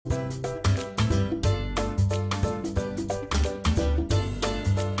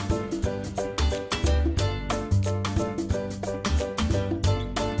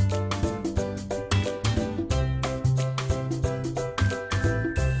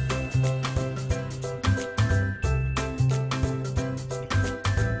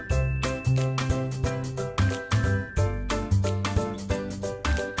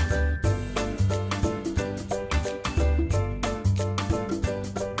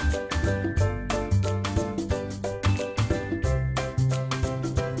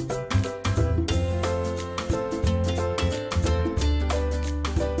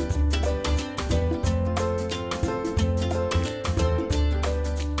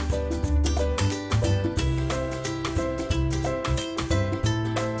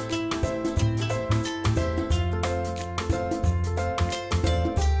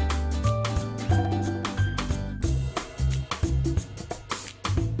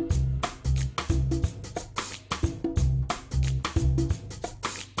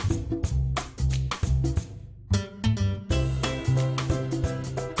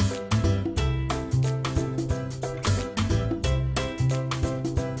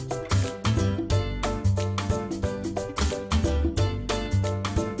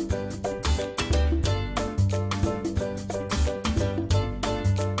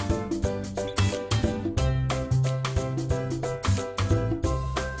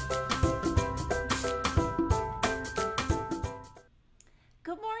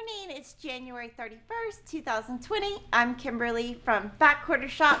January 31st, 2020. I'm Kimberly from Fat Quarter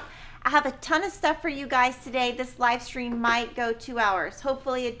Shop. I have a ton of stuff for you guys today. This live stream might go 2 hours.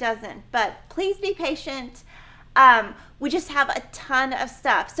 Hopefully it doesn't, but please be patient. We just have a ton of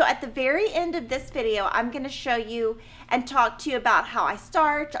stuff. So at the very end of this video, I'm going to show you and talk to you about how I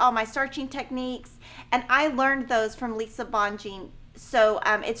starch, all my starching techniques, and I learned those from Lisa Bonjean. So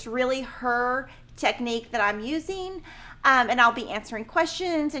it's really her technique that I'm using. And I'll be answering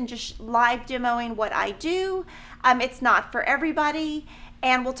questions and just live demoing what I do. It's not for everybody,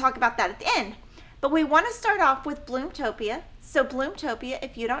 and we'll talk about that at the end. But we want to start off with Bloomtopia. So Bloomtopia,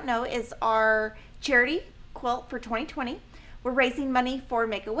 if you don't know, is our charity quilt for 2020. We're raising money for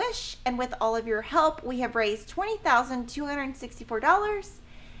Make-A-Wish, and with all of your help, we have raised $20,264.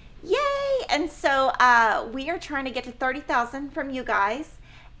 Yay! And so we are trying to get to 30,000 from you guys,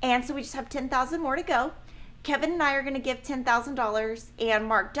 and so we just have 10,000 more to go. Kevin and I are going to give $10,000, and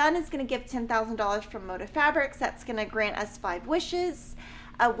Mark Dunn is going to give $10,000 from Moda Fabrics. That's going to grant us 5 wishes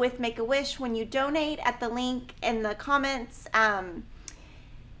with Make-A-Wish. When you donate at the link in the comments,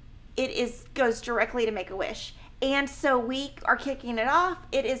 goes directly to Make-A-Wish. And so we are kicking it off.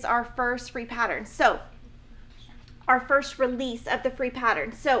 It is our first free pattern. So our first release of the free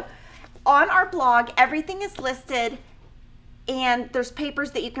pattern. So on our blog, everything is listed, and there's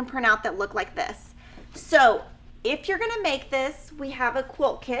papers that you can print out that look like this. So if you're going to make this, we have a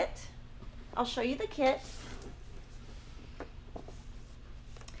quilt kit. I'll show you the kit.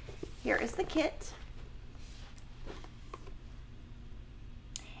 Here is the kit.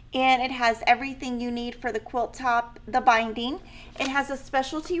 And it has everything you need for the quilt top, the binding. It has a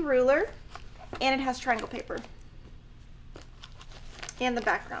specialty ruler, and it has triangle paper. And the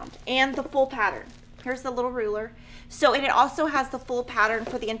background, and the full pattern. Here's the little ruler. So, and it also has the full pattern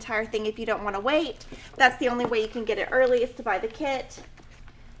for the entire thing if you don't want to wait. That's the only way you can get it early, is to buy the kit.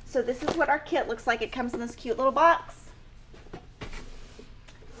 So this is what our kit looks like. It comes in this cute little box.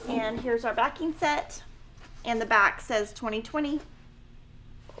 And here's our backing set. And the back says 2020.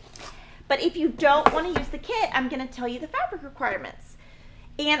 But if you don't want to use the kit, I'm going to tell you the fabric requirements.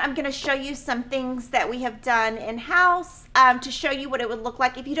 And I'm going to show you some things that we have done in-house to show you what it would look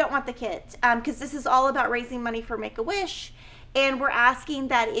like if you don't want the kit. Because this is all about raising money for Make-A-Wish. And we're asking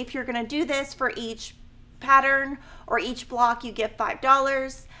that if you're going to do this for each pattern or each block, you give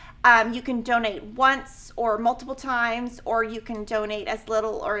 $5. You can donate once or multiple times, or you can donate as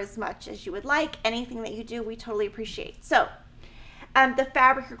little or as much as you would like. Anything that you do, we totally appreciate. So the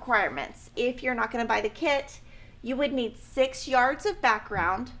fabric requirements, if you're not going to buy the kit, you would need 6 yards of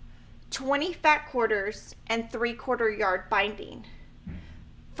background, 20 fat quarters, and 3/4 yard binding.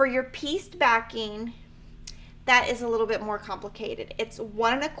 For your pieced backing, that is a little bit more complicated. It's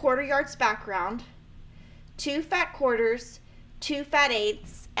 1 1/4 yards background, 2 fat quarters, 2 fat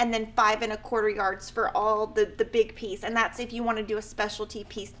eighths, and then 5 1/4 yards for all the big piece. And that's if you want to do a specialty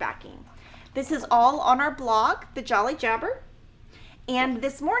pieced backing. This is all on our blog, The Jolly Jabber. And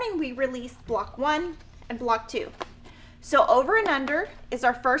this morning we released block 1 and block 2. So over and under is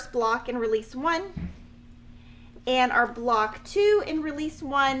our first block in release 1, and our block 2 in release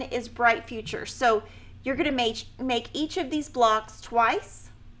 1 is Bright Future. So you're going to make each of these blocks once.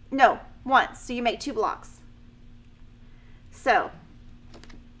 So you make 2 blocks. So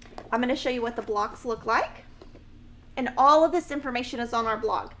I'm going to show you what the blocks look like, and all of this information is on our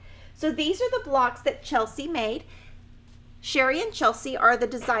blog. So these are the blocks that Chelsea made. Sherri and Chelsea are the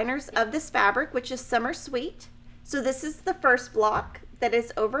designers of this fabric, which is Summer Sweet. So this is the first block that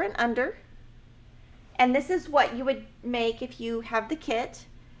is over and under. And this is what you would make if you have the kit.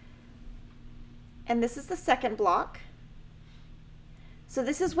 And this is the second block. So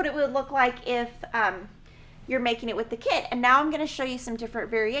this is what it would look like if you're making it with the kit. And now I'm going to show you some different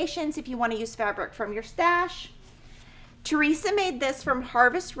variations if you want to use fabric from your stash. Teresa made this from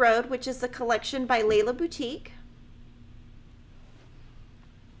Harvest Road, which is a collection by Layla Boutique.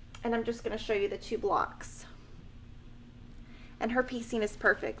 And I'm just going to show you the 2 blocks. And her piecing is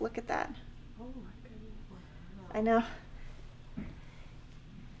perfect. Look at that. Oh my goodness. I know.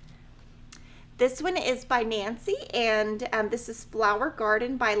 This one is by Nancy, and this is Flower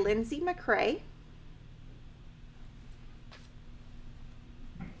Garden by Lindsay McCrae.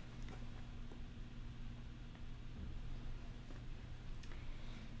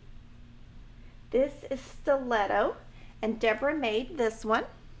 This is Stiletto, and Deborah made this one.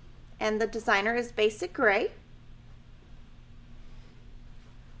 And the designer is Basic Gray.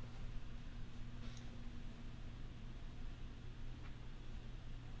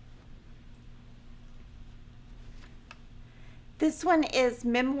 This one is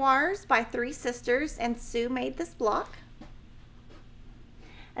Memoirs by 3 Sisters, and Sue made this block.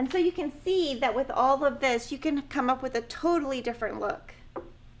 And so you can see that with all of this, you can come up with a totally different look.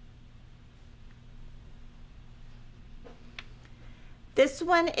 This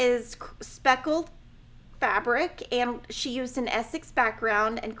one is speckled fabric, and she used an Essex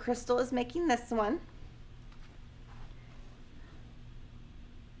background, and Crystal is making this one.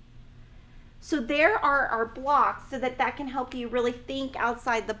 So there are our blocks so that can help you really think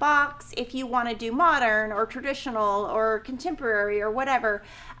outside the box if you want to do modern or traditional or contemporary or whatever.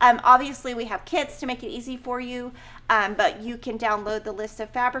 Obviously we have kits to make it easy for you, but you can download the list of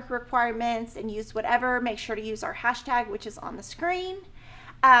fabric requirements and use whatever. Make sure to use our hashtag, which is on the screen.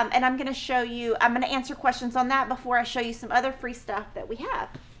 And I'm going to show you, I'm going to answer questions on that before I show you some other free stuff that we have.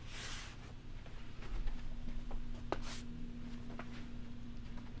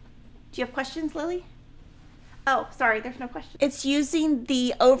 Do you have questions, Lily? Oh, sorry, there's no question. It's using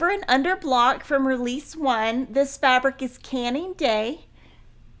the over and under block from release 1. This fabric is Canning Day.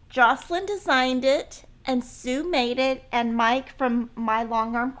 Jocelyn designed it, and Sue made it, and Mike from My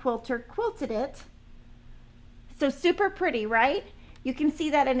Long Arm Quilter quilted it. So super pretty, right? You can see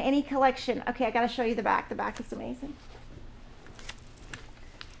that in any collection. Okay, I gotta show you the back. The back is amazing.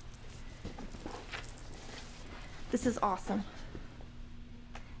 This is awesome.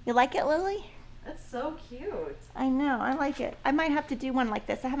 You like it, Lily? That's so cute. I know, I like it. I might have to do one like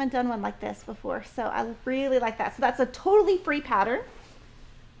this. I haven't done one like this before, so I really like that. So that's a totally free pattern.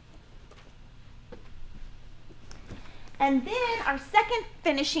 And then our second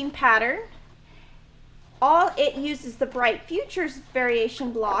finishing pattern, all it uses the Bright Futures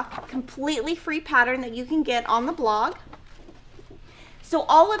variation block, completely free pattern that you can get on the blog. So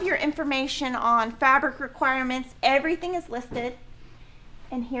all of your information on fabric requirements, everything is listed.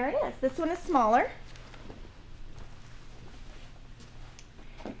 And here it is. This one is smaller.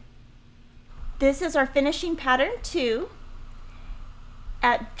 This is our finishing pattern 2.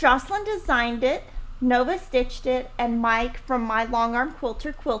 Jocelyn designed it, Nova stitched it, and Mike from My Long Arm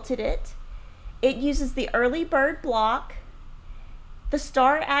Quilter quilted it. It uses the Early Bird block. The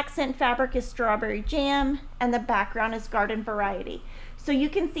star accent fabric is Strawberry Jam, and the background is Garden Variety. So you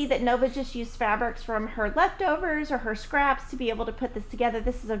can see that Nova just used fabrics from her leftovers or her scraps to be able to put this together.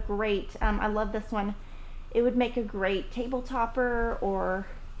 This is a great, I love this one. It would make a great table topper or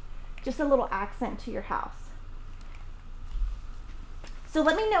just a little accent to your house. So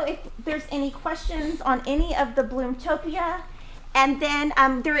let me know if there's any questions on any of the Bloomtopia. And then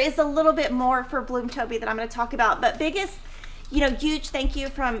there is a little bit more for Bloomtopia that I'm going to talk about. But biggest, huge thank you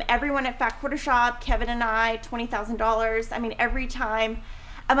from everyone at Fat Quarter Shop, Kevin and I, $20,000. I mean, every time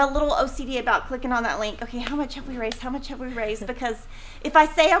I'm a little OCD about clicking on that link. Okay, how much have we raised? How much have we raised? Because if I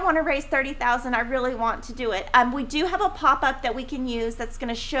say I want to raise $30,000, I really want to do it. We do have a pop-up that we can use that's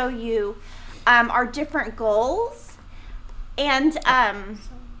going to show you our different goals. And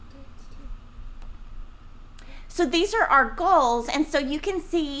so these are our goals. And so you can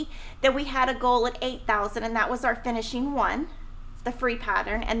see that we had a goal at 8,000, and that was our finishing one, the free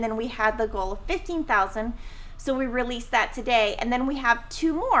pattern. And then we had the goal of 15,000. So we released that today. And then we have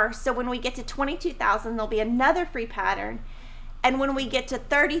 2 more. So when we get to 22,000, there'll be another free pattern. And when we get to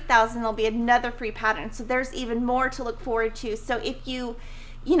 30,000, there'll be another free pattern. So there's even more to look forward to. So if you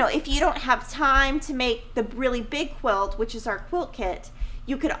don't have time to make the really big quilt, which is our quilt kit,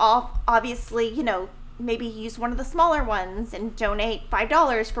 you could obviously, maybe use one of the smaller ones and donate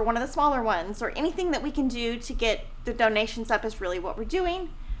 $5 for one of the smaller ones, or anything that we can do to get the donations up is really what we're doing.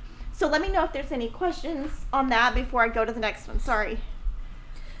 So let me know if there's any questions on that before I go to the next one. Sorry.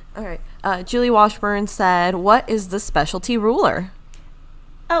 All right. Julie Washburn said, what is the specialty ruler?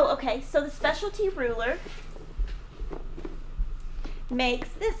 Oh, okay. So the specialty ruler makes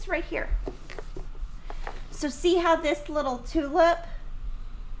this right here. So see how this little tulip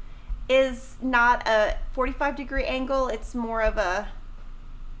is not a 45-degree angle, it's more of a,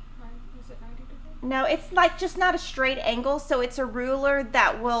 Is it 90 degrees? no, it's like just not a straight angle. So it's a ruler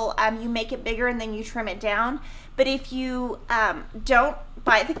that will, you make it bigger and then you trim it down. But if you don't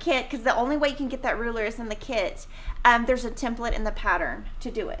buy the kit, because the only way you can get that ruler is in the kit, there's a template in the pattern to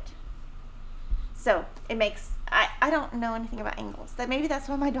do it. So it makes, I don't know anything about angles. Maybe that's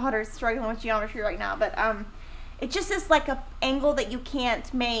why my daughter is struggling with geometry right now. But it just is like a angle that you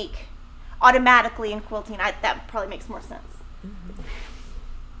can't make automatically in quilting. That probably makes more sense. Mm-hmm.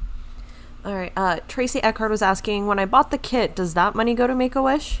 All right. Tracy Eckhart was asking, when I bought the kit, does that money go to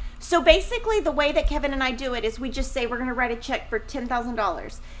Make-A-Wish? So basically the way that Kevin and I do it is we just say we're going to write a check for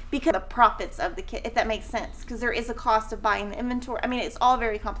 $10,000 because of the profits of the kit, if that makes sense, because there is a cost of buying the inventory. I mean, it's all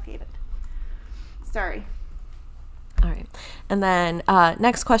very complicated. Sorry. All right. And then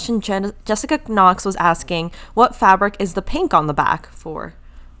next question, Jessica Knox was asking, what fabric is the pink on the back for?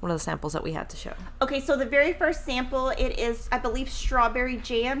 one of the samples that we had to show. Okay, so the very first sample, it is, I believe, strawberry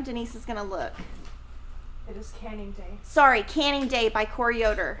jam. Denise is going to look. It is canning day. Sorry, Canning Day by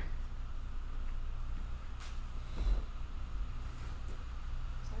Yoder.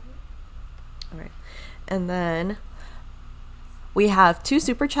 All right. And then we have 2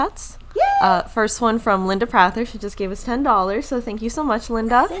 super chats. Yay! First one from Linda Prather. She just gave us $10. So thank you so much,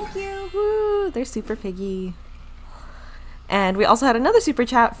 Linda. Thank you. Woo, they're super piggy. And we also had another super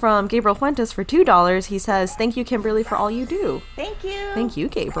chat from Gabriel Fuentes for $2. He says, thank you, Kimberly, for all you do. Thank you. Thank you,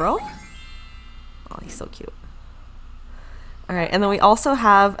 Gabriel. Oh, he's so cute. All right, and then we also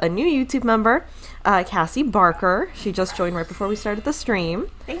have a new YouTube member, Cassie Barker. She just joined right before we started the stream.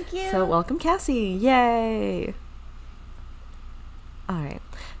 Thank you. So welcome, Cassie. Yay. All right.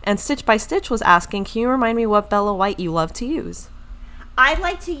 And Stitch by Stitch was asking, can you remind me what Bella White you love to use? I'd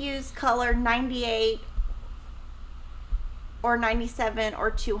like to use color 98 or 97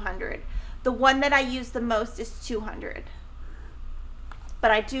 or 200. The one that I use the most is 200.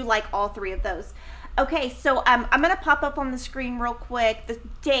 But I do like all 3 of those. Okay, so I'm going to pop up on the screen real quick the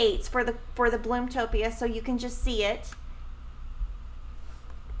dates for the Bloomtopia so you can just see it.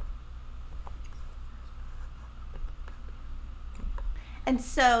 And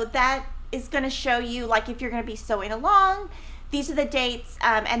so that is going to show you, like, if you're going to be sewing along, these are the dates,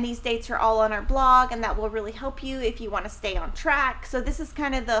 and these dates are all on our blog, and that will really help you if you want to stay on track. So this is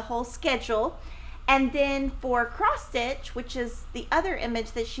kind of the whole schedule. And then for cross stitch, which is the other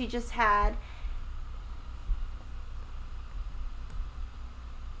image that she just had,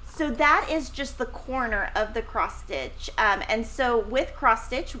 so that is just the corner of the cross stitch. And so with cross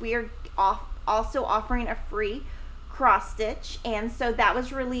stitch, we are also offering a free cross stitch, and so that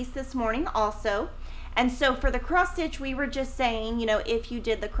was released this morning also. And so for the cross stitch, we were just saying, you know, if you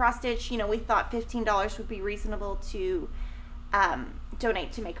did the cross stitch, you know, we thought $15 would be reasonable to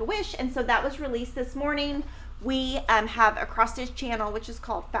donate to Make-A-Wish, and so that was released this morning. We have a cross stitch channel which is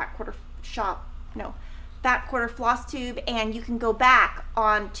called Fat Quarter Floss Tube, and you can go back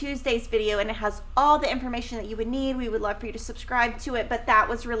on Tuesday's video and it has all the information that you would need. We would love for you to subscribe to it, but that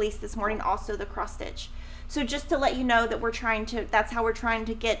was released this morning also, the cross stitch. So just to let you know that that's how we're trying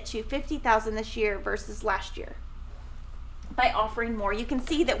to get to 50,000 this year versus last year by offering more. You can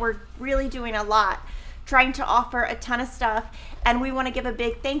see that we're really doing a lot, trying to offer a ton of stuff. And we want to give a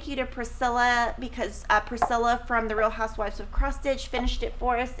big thank you to Priscilla, because Priscilla from the Real Housewives of Cross Stitch finished it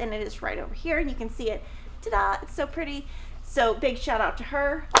for us, and it is right over here and you can see it. Ta-da, it's so pretty. So big shout out to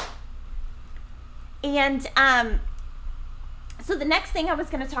her. And so the next thing I was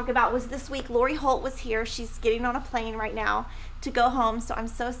going to talk about was this week Lori Holt was here. She's getting on a plane right now to go home, so I'm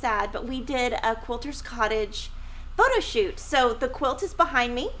so sad. But we did a Quilter's Cottage photo shoot. So the quilt is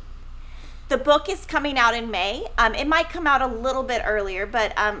behind me. The book is coming out in May. It might come out a little bit earlier,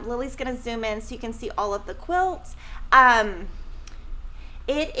 but Lily's going to zoom in so you can see all of the quilts. We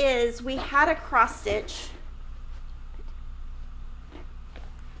had a cross stitch.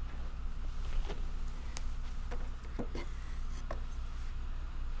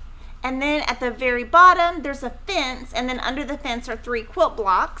 And then at the very bottom, there's a fence, and then under the fence are 3 quilt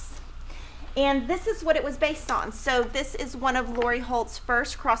blocks. And this is what it was based on. So this is one of Lori Holt's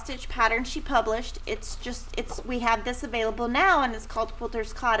first cross-stitch patterns she published. We have this available now, and it's called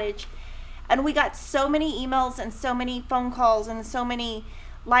Quilter's Cottage. And we got so many emails and so many phone calls and so many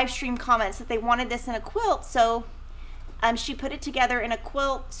live stream comments that they wanted this in a quilt. So she put it together in a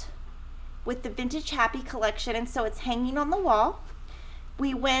quilt with the Vintage Happy collection, and so it's hanging on the wall.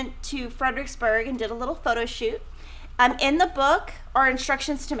 We went to Fredericksburg and did a little photo shoot. In the book are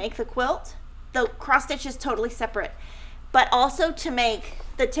instructions to make the quilt. The cross stitch is totally separate, but also to make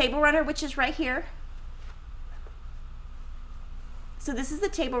the table runner, which is right here. So this is the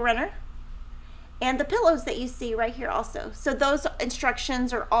table runner, and the pillows that you see right here also. So those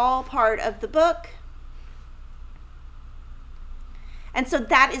instructions are all part of the book. And so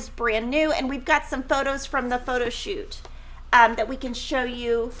that is brand new, and we've got some photos from the photo shoot that we can show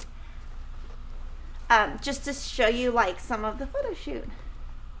you, just to show you like some of the photo shoot.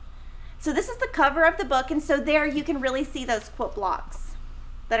 So this is the cover of the book, and so there you can really see those quilt blocks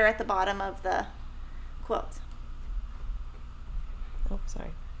that are at the bottom of the quilt. Oh,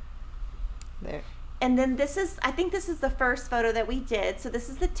 sorry. There. And then I think this is the first photo that we did. So this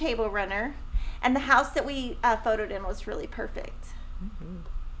is the table runner, and the house that we photoed in was really perfect. Mm-hmm.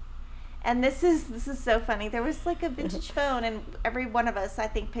 And this is so funny. There was like a vintage phone, and every one of us, I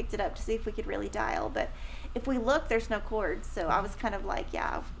think, picked it up to see if we could really dial. But if we look, there's no cords. So I was kind of like,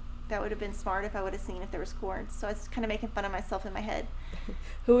 yeah, that would have been smart if I would have seen if there was cords. So I was kind of making fun of myself in my head.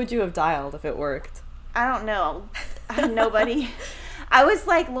 Who would you have dialed if it worked? I don't know. Nobody. I was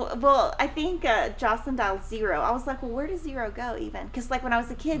like, well, I think Jocelyn dialed 0. I was like, well, where does 0 go even? Because like when I was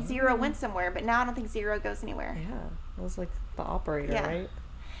a kid, 0 went somewhere, but now I don't think 0 goes anywhere. Yeah, it was like the operator, right?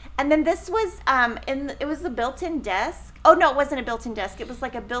 And then this was it was the built-in desk. Oh no, it wasn't a built-in desk. It was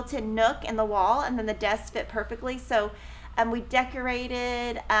like a built-in nook in the wall, and then the desk fit perfectly. So we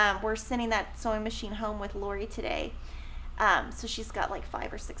decorated. We're sending that sewing machine home with Lori today. So she's got like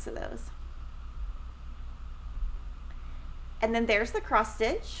 5 or 6 of those. And then there's the cross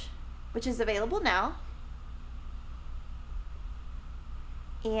stitch, which is available now.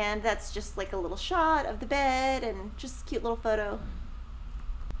 And that's just like a little shot of the bed and just a cute little photo.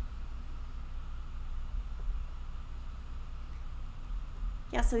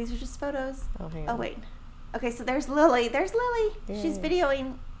 Yeah, so these are just photos. Oh, hang on. Oh, wait. Okay, so there's Lily. There's Lily. Yay. She's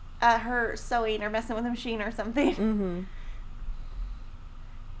videoing her sewing or messing with the machine or something. Mm-hmm.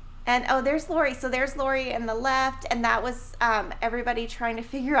 And oh, there's Lori. So there's Lori in the left, and that was everybody trying to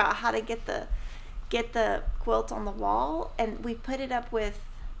figure out how to get the quilt on the wall, and we put it up with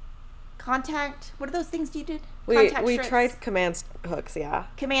contact. What are those things you did? We tried command hooks, yeah.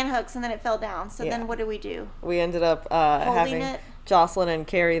 Command hooks, and then it fell down. So then what did we do? We ended up having Jocelyn and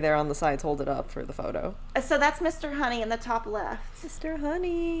Carrie there on the sides hold it up for the photo. So that's Mr. Honey in the top left. Mr.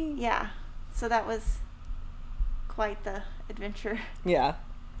 Honey. Yeah. So that was quite the adventure. Yeah.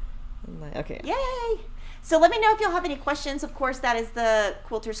 Okay. Yay! So let me know if y'all have any questions. Of course, that is the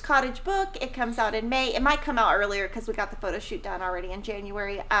Quilter's Cottage book. It comes out in May. It might come out earlier because we got the photo shoot done already in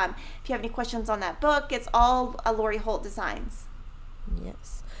January. If you have any questions on that book, it's all Lori Holt designs.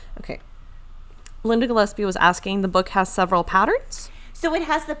 Yes. Okay. Linda Gillespie was asking, the book has several patterns? So it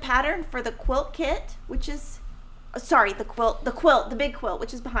has the pattern for the quilt kit, which is, the big quilt,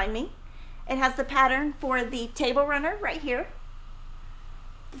 which is behind me. It has the pattern for the table runner right here.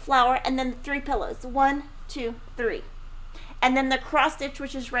 The flower, and then the 3 pillows. 1, 2, 3. And then the cross stitch,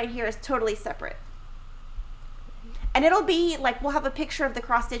 which is right here, is totally separate. And it'll be like, we'll have a picture of the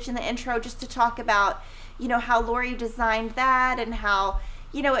cross stitch in the intro just to talk about, you know, how Lori designed that and how,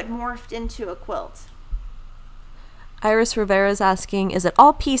 you know, it morphed into a quilt. Iris Rivera is asking, is it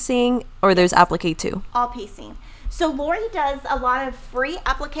all piecing or there's applique too? All piecing. So Lori does a lot of free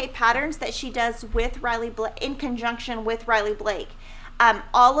applique patterns that she does with in conjunction with Riley Blake.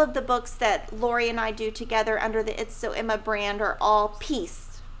 All of the books that Lori and I do together under the It's So Emma brand are all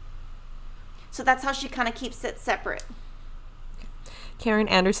pieced. So that's how she kind of keeps it separate. Karen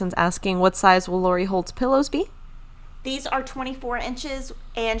Anderson's asking, what size will Lori Holt's pillows be? These are 24 inches,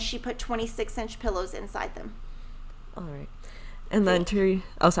 and she put 26-inch pillows inside them. All right. And then Terry,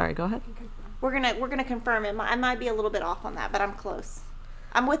 oh, sorry, go ahead. We're gonna confirm it. I might be a little bit off on that, but I'm close.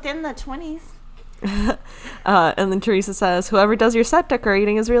 I'm within the 20s. And then Teresa says, whoever does your set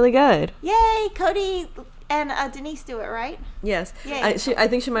decorating is really good. Yay! Cody and Denise do it, right? Yes. Yay. I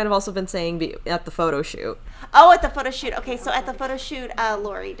think she might have also been saying at the photo shoot. Oh, at the photo shoot. Okay, so at the photo shoot,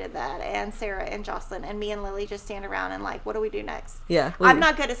 Lori did that, and Sarah and Jocelyn, and me and Lily just stand around and like, what do we do next? Yeah. I'm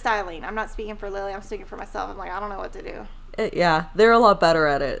not good at styling. I'm not speaking for Lily. I'm speaking for myself. I'm like, I don't know what to do. Yeah, they're a lot better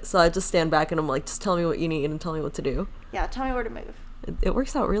at it. So I just stand back and I'm like, just tell me what you need and tell me what to do. Yeah, tell me where to move. It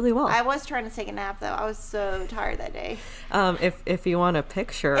works out really well. I was trying to take a nap though. I was so tired that day. If you want a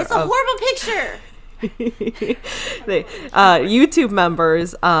picture, it's a horrible picture. The YouTube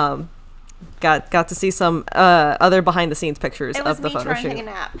members got to see some other behind the scenes pictures of the photo shoot. It was me trying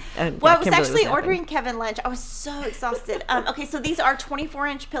to take a nap. Well, I was actually ordering Kevin lunch. I was so exhausted. Okay, so these are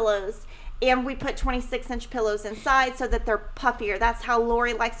 24-inch pillows. And we put 26-inch pillows inside so that they're puffier. That's how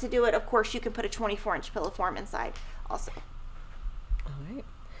Lori likes to do it. Of course, you can put a 24-inch pillow form inside also. All right.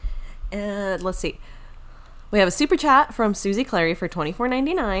 And let's see. We have a super chat from Susie Clary for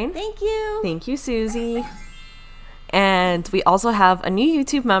 $24.99. Thank you. Thank you, Susie. And we also have a new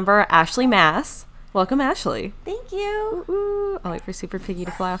YouTube member, Ashley Mass. Welcome, Ashley. Thank you. Ooh, I'll wait for Super Piggy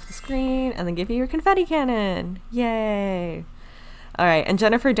to fly off the screen and then give you your confetti cannon. Yay. All right, and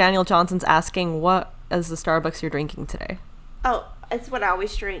Jennifer Daniel Johnson's asking, what is the Starbucks you're drinking today? Oh, it's what I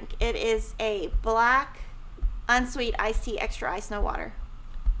always drink. It is a black, unsweet iced tea, extra ice, no water.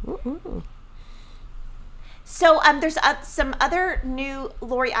 Ooh. So there's some other new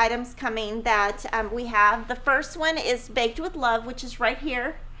Lori items coming that we have. The first one is Baked with Love, which is right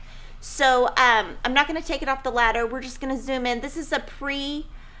here. So I'm not going to take it off the ladder. We're just going to zoom in. This is a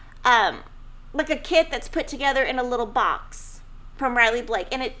like a kit that's put together in a little box from Riley Blake,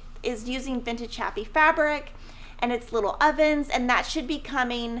 and it is using vintage happy fabric, and it's little ovens, and that should be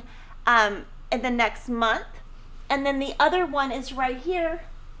coming in the next month. And then the other one is right here.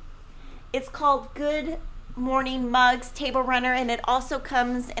 It's called Good Morning Mugs Table Runner, and it also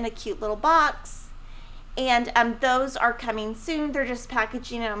comes in a cute little box. And those are coming soon. They're just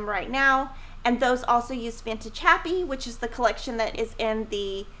packaging them right now. And those also use Vintage Happy, which is the collection that is in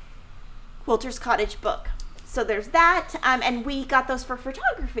the Quilter's Cottage book. So there's that, and we got those for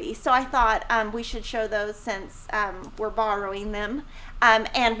photography. So I thought we should show those since we're borrowing them,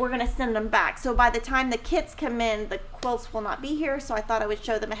 and we're gonna send them back. So by the time the kits come in, the quilts will not be here, so I thought I would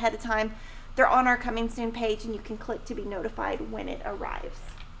show them ahead of time. They're on our coming soon page, and you can click to be notified when it arrives.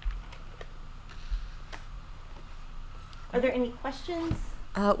 Are there any questions?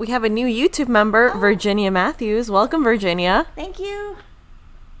 We have a new YouTube member, Virginia Matthews. Welcome, Virginia. Thank you.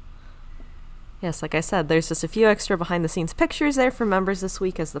 Yes, like I said, there's just a few extra behind the scenes pictures there for members this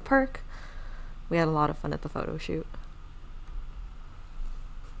week as the perk. We had a lot of fun at the photo shoot.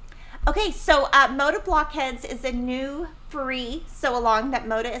 Okay, so Moda Blockheads is a new free sew along that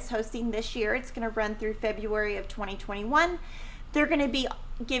Moda is hosting this year. It's going to run through February of 2021. They're going to be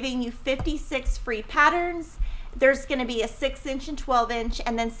giving you 56 free patterns. There's going to be a 6-inch and 12-inch,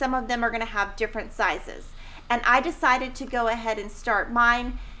 and then some of them are going to have different sizes. And I decided to go ahead and start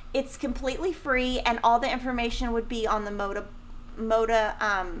mine. It's completely free, and all the information would be on the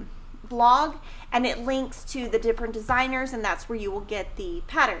Moda blog, and it links to the different designers, and that's where you will get the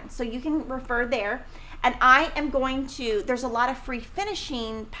patterns. So you can refer there. And I am going to, there's a lot of free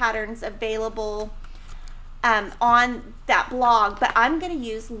finishing patterns available on that blog, but I'm going to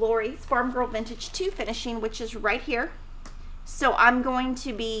use Lori's Farm Girl Vintage 2 finishing, which is right here. So I'm going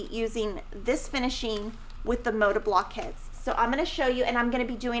to be using this finishing with the Moda Blockheads. So I'm going to show you, and I'm going to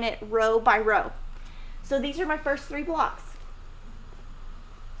be doing it row by row. So these are my first 3 blocks.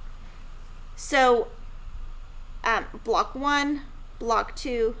 So block 1, block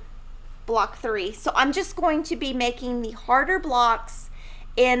 2, block 3. So I'm just going to be making the harder blocks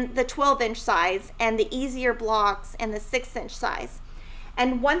in the 12-inch size and the easier blocks in the 6-inch size.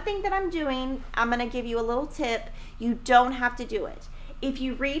 And one thing that I'm doing, I'm going to give you a little tip. You don't have to do it. If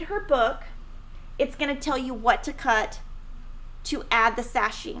you read her book, it's going to tell you what to cut to add the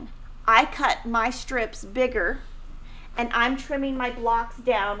sashing. I cut my strips bigger, and I'm trimming my blocks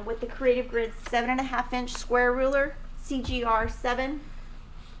down with the Creative Grid 7.5-inch square ruler, CGR 7,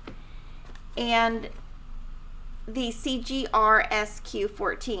 and the CGR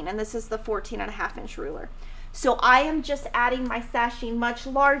SQ14, and this is the 14.5-inch ruler. So I am just adding my sashing much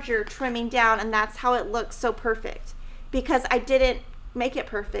larger, trimming down, and that's how it looks so perfect. Because I didn't make it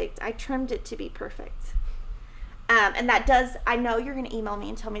perfect, I trimmed it to be perfect. And that does, I know you're going to email me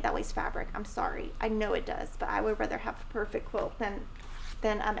and tell me that waste fabric. I'm sorry. I know it does, but I would rather have a perfect quilt than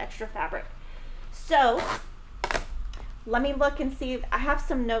extra fabric. So let me look and see. I have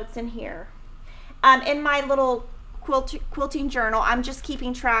some notes in here. In my little quilting journal, I'm just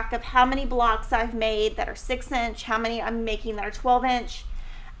keeping track of how many blocks I've made that are 6-inch, how many I'm making that are 12-inch.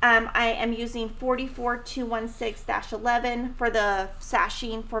 I am using 44216-11 for the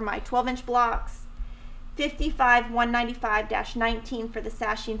sashing for my 12-inch blocks. 55195-19 for the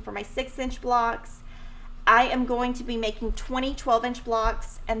sashing for my 6-inch blocks. I am going to be making 20 12-inch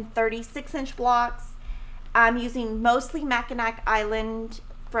blocks and 36-inch blocks. I'm using mostly Mackinac Island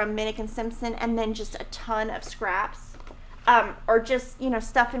from Minnick & Simpson, and then just a ton of scraps, or just, you know,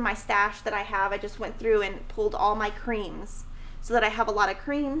 stuff in my stash that I have. I just went through and pulled all my creams so that I have a lot of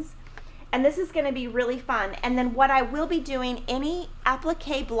creams. And this is going to be really fun. And then what I will be doing, any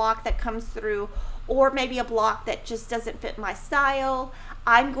applique block that comes through, or maybe a block that just doesn't fit my style,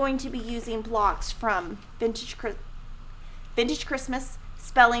 I'm going to be using blocks from Vintage Christmas,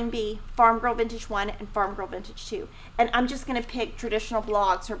 Spelling Bee, Farm Girl Vintage 1, and Farm Girl Vintage 2. And I'm just going to pick traditional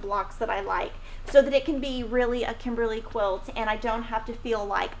blocks or blocks that I like so that it can be really a Kimberly quilt, and I don't have to feel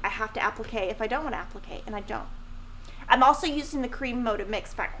like I have to applique if I don't want to applique, and I don't. I'm also using the Cream Moda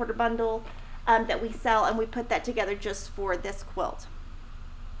Mix Fat Quarter Bundle that we sell, and we put that together just for this quilt.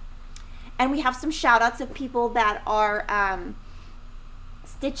 And we have some shout outs of people that are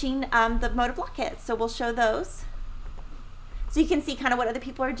stitching the Moda Blockheads. So we'll show those. So you can see kind of what other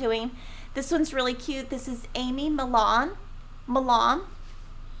people are doing. This one's really cute. This is Amy Milan.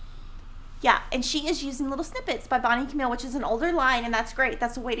 Yeah, and she is using Little Snippets by Bonnie Camille, which is an older line, and that's great.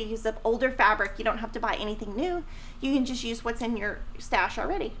 That's a way to use up older fabric. You don't have to buy anything new. You can just use what's in your stash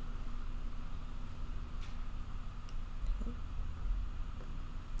already.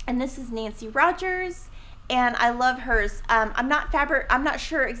 And this is Nancy Rogers, and I love hers. I'm not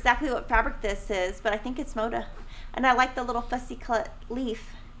sure exactly what fabric this is, but I think it's Moda. And I like the little fussy cut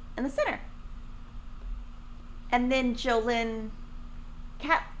leaf in the center. And then Jolyn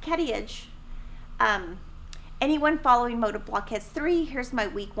Cottage. Anyone following Moda Blockheads 3, here's my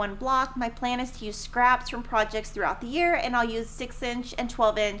week 1 block. My plan is to use scraps from projects throughout the year, and I'll use 6-inch and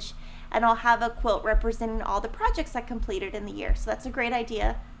 12-inch and I'll have a quilt representing all the projects I completed in the year. So that's a great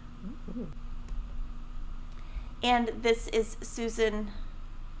idea. And this is Susan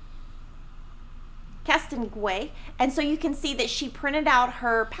Castanguay, and so you can see that she printed out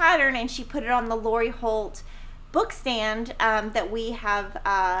her pattern and she put it on the Lori Holt book stand that we have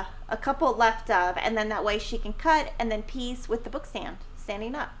a couple left of, and then that way she can cut and then piece with the book stand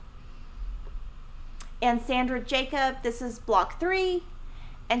standing up. And Sandra Jacob, this is block 3,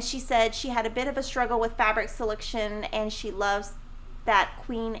 and she said she had a bit of a struggle with fabric selection and she loves that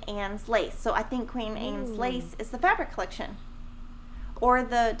Queen Anne's lace. So I think Queen Anne's lace is the fabric collection or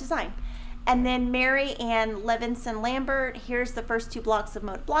the design. And then Mary Ann Levinson Lambert, here's the first 2 blocks of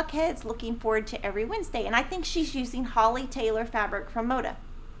Moda Blockheads. Looking forward to every Wednesday. And I think she's using Holly Taylor fabric from Moda.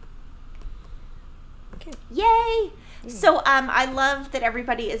 Okay. Yay! So I love that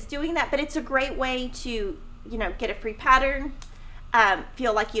everybody is doing that, but it's a great way to, you know, get a free pattern,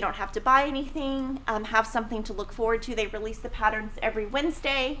 feel like you don't have to buy anything, have something to look forward to. They release the patterns every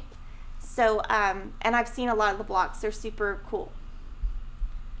Wednesday. So, and I've seen a lot of the blocks. They're super cool.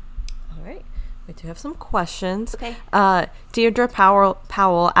 All right, we do have some questions. Okay. Deirdre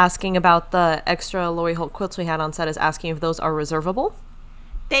Powell asking about the extra Lori Holt quilts we had on set is asking if those are reservable.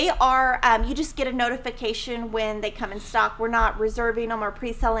 They are, you just get a notification when they come in stock. We're not reserving them or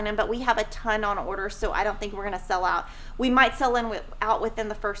pre-selling them, but we have a ton on order, so I don't think we're going to sell out. We might sell out within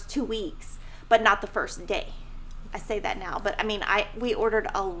the first 2 weeks, but not the first day. I say that now, but I mean, we ordered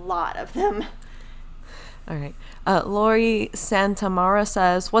a lot of them. All right. Lori Santamara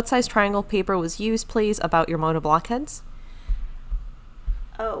says, what size triangle paper was used, please, about your Moda Blockheads?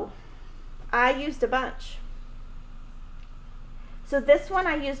 Oh, I used a bunch. So this one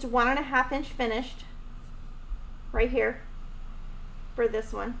I used 1.5 inch finished right here for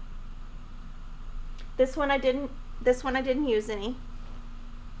this one. This one I didn't use any.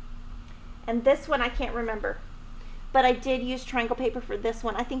 And this one I can't remember. But I did use triangle paper for this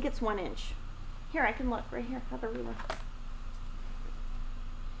one. I think it's 1 inch. Here, I can look right here. Have a ruler.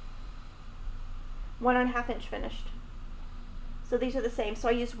 1.5 inch finished. So these are the same. So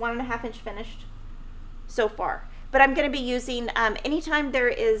I used 1.5 inch finished so far. But I'm going to be using, anytime there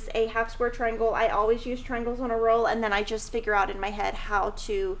is a half square triangle, I always use triangles on a roll, and then I just figure out in my head how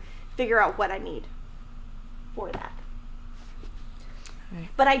to figure out what I need for that. Right.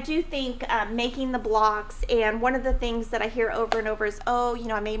 But I do think making the blocks, and one of the things that I hear over and over is, oh, you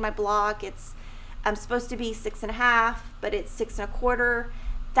know, I made my block. I'm supposed to be 6.5, but it's 6 1/4.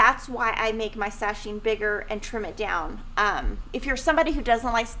 That's why I make my sashing bigger and trim it down. If you're somebody who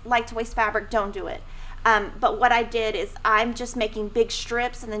doesn't like to waste fabric, don't do it. But what I did is I'm just making big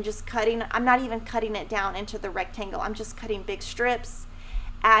strips and then just cutting. I'm not even cutting it down into the rectangle. I'm just cutting big strips,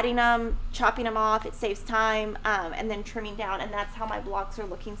 adding them, chopping them off. It saves time, and then trimming down, and that's how my blocks are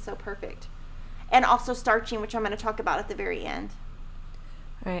looking so perfect. And also starching, which I'm going to talk about at the very end.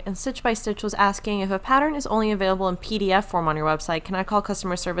 All right, and Stitch by Stitch was asking if a pattern is only available in PDF form on your website, can I call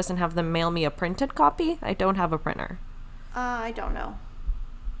customer service and have them mail me a printed copy? I don't have a printer. I don't know.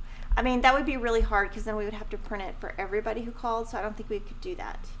 I mean, that would be really hard because then we would have to print it for everybody who called, so I don't think we could do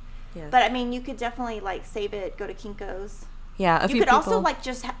that. Yes. But I mean, you could definitely like save it, go to Kinko's. Yeah, you could also like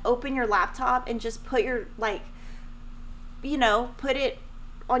just open your laptop and just put your put it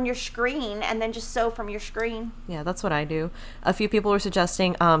on your screen and then just sew from your screen. Yeah, that's what I do. A few people were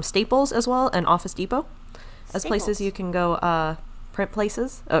suggesting Staples as well and Office Depot as places you can go print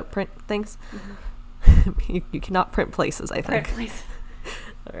things. Mm-hmm. you cannot print places, I think. Print places.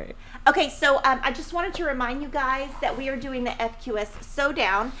 All right. Okay, so I just wanted to remind you guys that we are doing the FQS Sew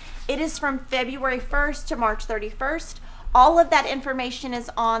Down. It is from February 1st to March 31st. All of that information is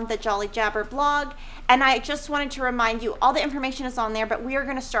on the Jolly Jabber blog, and I just wanted to remind you, all the information is on there, but we are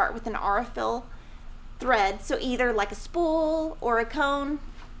going to start with an aurifil thread, so either like a spool or a cone.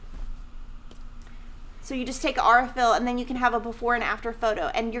 So you just take an aurifil, and then you can have a before and after photo,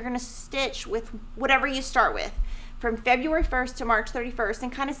 and you're going to stitch with whatever you start with from February 1st to March 31st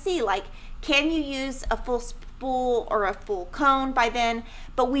and kind of see, like, can you use a full spool or a full cone by then?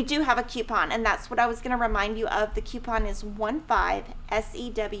 But we do have a coupon, and that's what I was going to remind you of. The coupon is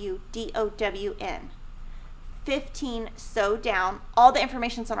 15SEWDOWN. 15 Sew Down. All the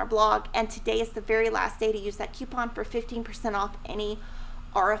information's on our blog, and today is the very last day to use that coupon for 15% off any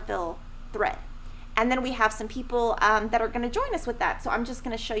aurifil thread. And then we have some people that are going to join us with that. So I'm just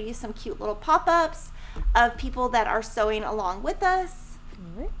going to show you some cute little pop-ups of people that are sewing along with us.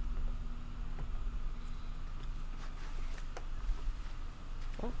 All right.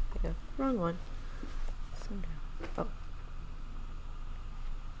 Oh, yeah, wrong one. Oh.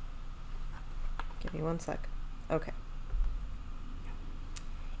 Give me 1 sec. Okay.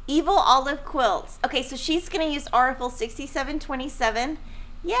 Evil Olive Quilts. Okay, so she's going to use Aurifil 6727.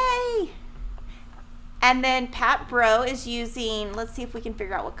 Yay! And then Pat Bro is using, let's see if we can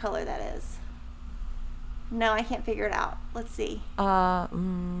figure out what color that is. No, I can't figure it out. Let's see. Oh,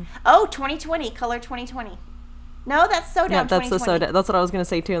 2020, color 2020. No, that's Soda. Yeah, that's the Soda. That's what I was going to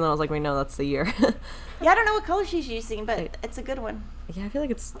say too, and then I was like, wait, no, that's the year. Yeah, I don't know what color she's using, but it's a good one. Yeah, I feel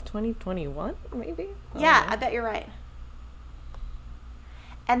like it's 2021, maybe? Yeah, I bet you're right.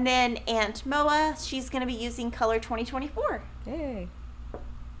 And then Aunt Moa, she's going to be using color 2024. Yay.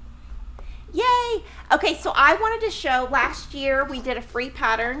 Yay! Okay, so I wanted to show, last year we did a free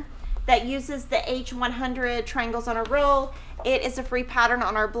pattern that uses the H100 triangles on a roll. It is a free pattern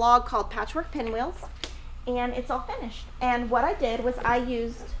on our blog called Patchwork Pinwheels, and it's all finished. And what I did was I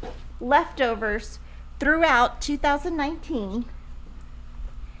used leftovers throughout 2019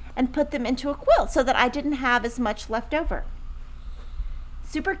 and put them into a quilt so that I didn't have as much left over.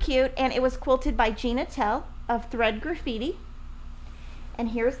 Super cute, and it was quilted by Gina Tell of Thread Graffiti.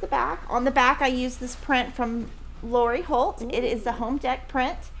 And here's the back. On the back I used this print from Lori Holt. It is the home deck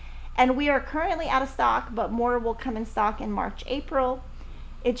print, and we are currently out of stock, but more will come in stock in March, April.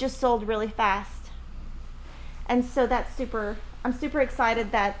 It just sold really fast, and so I'm super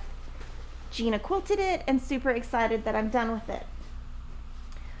excited that Gina quilted it, and super excited that I'm done with it.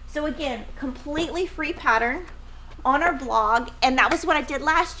 So again, completely free pattern on our blog, and that was what I did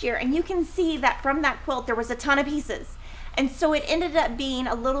last year, and you can see that from that quilt there was a ton of pieces, and so it ended up being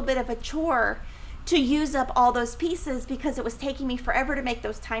a little bit of a chore to use up all those pieces because it was taking me forever to make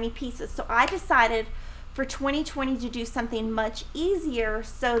those tiny pieces. So I decided for 2020 to do something much easier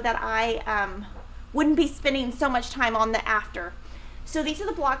so that I wouldn't be spending so much time on the after. So these are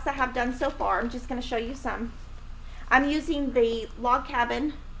the blocks I have done so far. I'm just going to show you some. I'm using the Log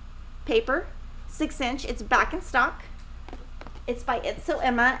Cabin paper, 6-inch. It's back in stock. It's by It's So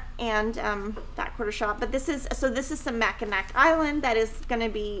Emma and Fat Quarter Shop. But this is some Mackinac Island that is going to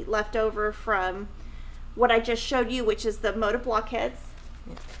be left over from what I just showed you, which is the Moda Blockheads.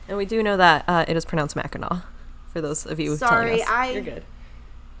 Yeah. And we do know that it is pronounced Mackinac, for those of you telling us. You're good.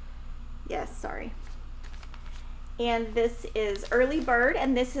 Yes, sorry. And this is Early Bird,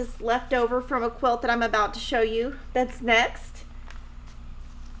 and this is left over from a quilt that I'm about to show you that's next.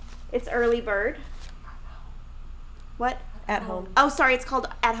 It's Early Bird. What? At Home. Oh, sorry, it's called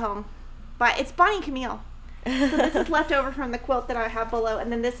At Home. But it's Bonnie and Camille. So this is left over from the quilt that I have below,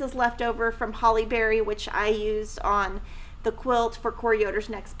 and then this is left over from Holly Berry, which I used on the quilt for Corey Yoder's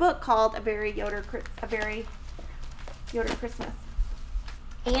next book called A Very Yoder Christmas.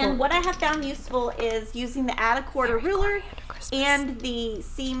 And what I have found useful is using the add a quarter ruler and the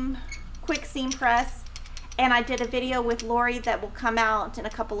quick seam press. And I did a video with Lori that will come out in a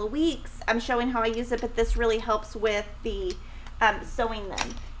couple of weeks. I'm showing how I use it, but this really helps with the sewing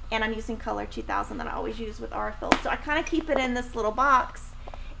them. And I'm using color 2000 that I always use with Aurifil. So I kind of keep it in this little box,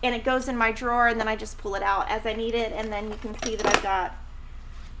 and it goes in my drawer, and then I just pull it out as I need it. And then you can see that I've got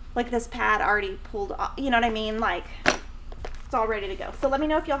like this pad already pulled off, you know what I mean? Like, it's all ready to go. So let me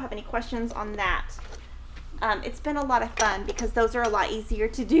know if y'all have any questions on that. It's been a lot of fun because those are a lot easier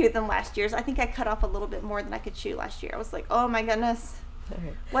to do than last year's. I think I cut off a little bit more than I could chew last year. I was like, oh my goodness,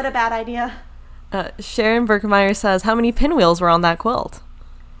 what a bad idea. Sharon Berkemeyer says, how many pinwheels were on that quilt?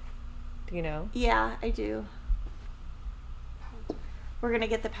 Do you know? Yeah, I do. We're going to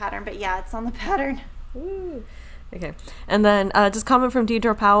get the pattern, but yeah, it's on the pattern. Woo. Okay. And then just comment from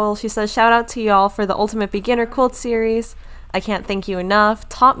Deidre Powell. She says, shout out to y'all for the Ultimate Beginner Quilt Series. I can't thank you enough.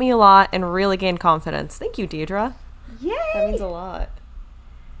 Taught me a lot and really gained confidence. Thank you, Deidre. Yay! That means a lot.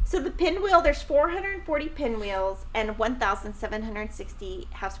 So the pinwheel, there's 440 pinwheels and 1,760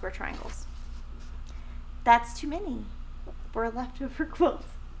 half square triangles. That's too many for a leftover quilt.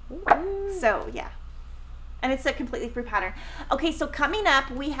 Ooh. So yeah. And it's a completely free pattern. Okay, so coming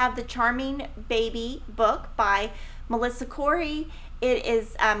up, we have the Charming Baby book by Melissa Corey. It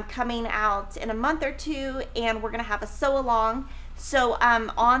is coming out in a month or two, and we're going to have a sew along. So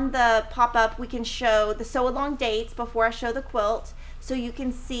on the pop-up, we can show the sew along dates before I show the quilt, so you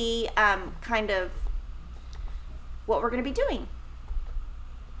can see kind of what we're going to be doing.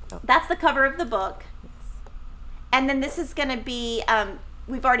 Oh. That's the cover of the book. Yes. And then this is going to be,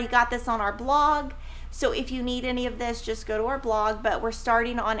 we've already got this on our blog. So if you need any of this, just go to our blog. But we're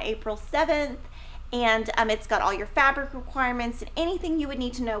starting on April 7th. And it's got all your fabric requirements and anything you would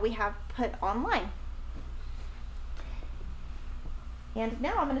need to know we have put online. And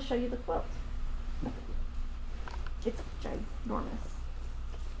now I'm going to show you the quilt. It's ginormous.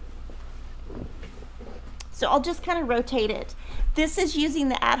 So I'll just kind of rotate it. This is using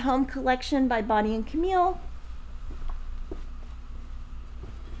the At Home collection by Bonnie and Camille.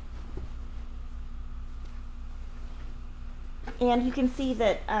 And you can see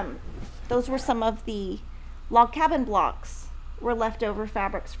that those were some of the log cabin blocks were leftover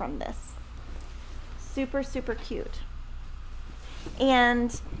fabrics from this. Super, super cute.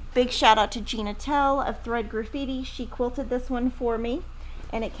 And big shout out to Gina Tell of Thread Graffiti. She quilted this one for me,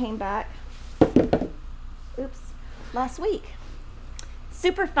 and it came back, last week.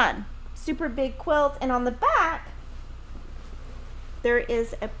 Super fun, super big quilt. And on the back, there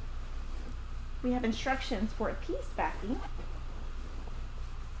is we have instructions for a pieced backing.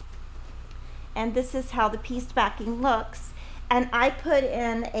 And this is how the pieced backing looks. And I put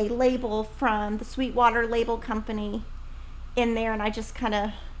in a label from the Sweetwater Label Company in there, and I just kind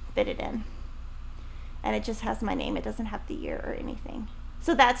of fit it in. And it just has my name. It doesn't have the year or anything.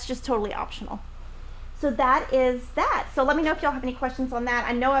 So that's just totally optional. So that is that. So let me know if y'all have any questions on that.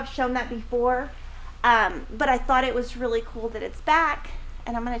 I know I've shown that before, but I thought it was really cool that it's back,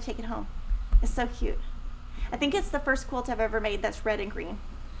 and I'm going to take it home. It's so cute. I think it's the first quilt I've ever made that's red and green.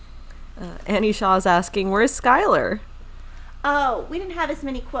 Annie Shaw's asking, where's Skylar? Oh, we didn't have as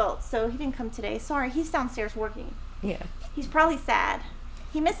many quilts, so he didn't come today. Sorry, he's downstairs working. Yeah. He's probably sad.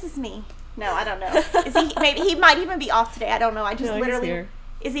 He misses me. No, I don't know. Is he? Maybe he might even be off today. I don't know. I just literally. He's here.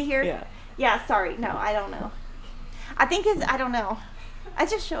 Is he here? Yeah. Yeah. Sorry. No, I don't know. I think it's. I don't know. I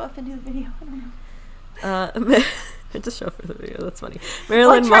just show up and do the video. I don't know. I just show up for the video. That's funny. Well,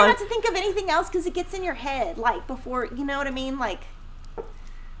 Marilyn, try not to think of anything else because it gets in your head. Like before, you know what I mean? Like,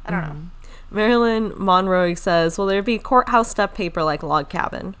 I don't know. Marilyn Monroe says, will there be courthouse step paper like log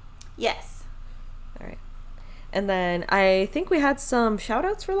cabin? Yes. All right. And then I think we had some shout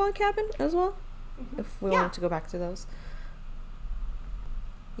outs for log cabin as well. If we wanted to go back to those.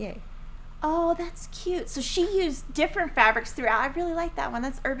 Yay. Oh, that's cute. So she used different fabrics throughout. I really like that one.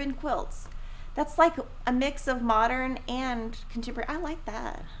 That's Urban Quilts. That's like a mix of modern and contemporary. I like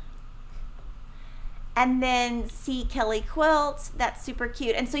that. And then C. Kelly Quilt. That's super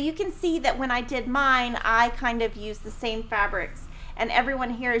cute. And so you can see that when I did mine, I kind of used the same fabrics. And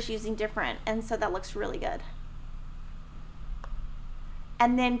everyone here is using different. And so that looks really good.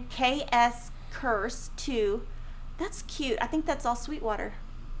 And then K.S. Curse 2. That's cute. I think that's all Sweetwater.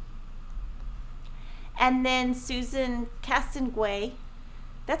 And then Susan Castanguay.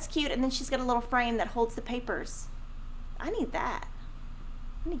 That's cute. And then she's got a little frame that holds the papers. I need that.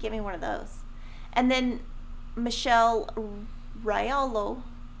 I need to get me one of those. And then Michelle Riolo.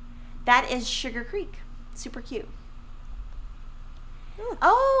 That is Sugar Creek. Super cute.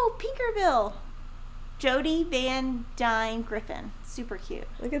 Oh, Pinkerville. Jody Van Dyne Griffin. Super cute.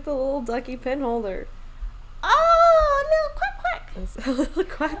 Look at the little ducky pin holder. Oh, no, quack, quack.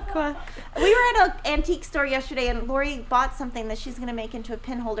 Quack, quack. We were at an antique store yesterday, and Lori bought something that she's going to make into a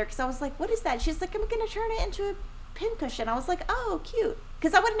pin holder, because I was like, what is that? She's like, I'm going to turn it into a pin cushion. I was like, oh, cute.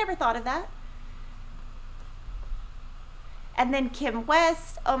 Because I would have never thought of that. And then Kim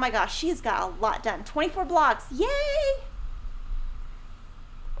West. Oh, my gosh, she's got a lot done. 24 blocks. Yay!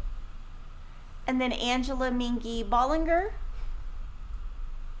 And then Angela Mingy Bollinger.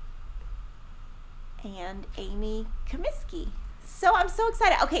 And Amy Comiskey. So I'm so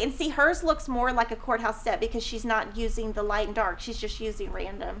excited. Okay, and see, hers looks more like a courthouse set because she's not using the light and dark. She's just using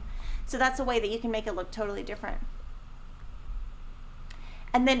random. So that's a way that you can make it look totally different.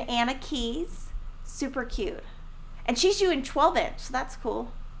 And then Anna Keys. Super cute. And she's doing 12-inch, so that's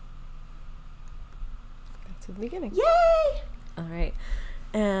cool. Back to the beginning. Yay! All right.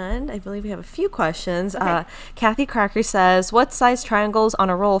 And I believe we have a few questions. Okay. Kathy Cracker says, what size triangles on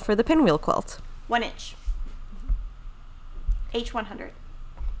a roll for the pinwheel quilt? 1 inch. H100.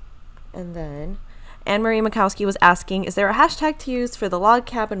 And then Anne-Marie Mikowski was asking, is there a hashtag to use for the log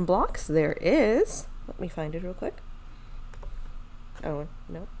cabin blocks? There is. Let me find it real quick. Oh,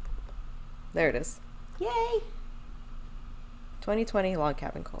 no. There it is. Yay! 2020 log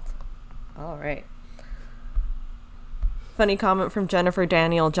cabin quilt. All right. Funny comment from Jennifer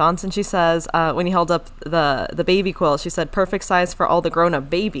Daniel Johnson. She says, when he held up the baby quilt, she said, perfect size for all the grown-up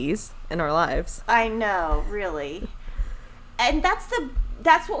babies in our lives. I know, really. And that's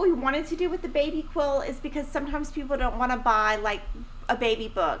what we wanted to do with the baby quilt, is because sometimes people don't want to buy like a baby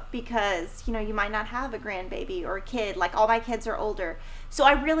book because, you know, you might not have a grandbaby or a kid. Like all my kids are older. So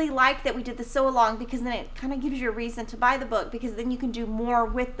I really like that we did the sew along, because then it kind of gives you a reason to buy the book, because then you can do more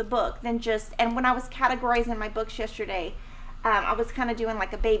with the book than just, and when I was categorizing my books yesterday, I was kind of doing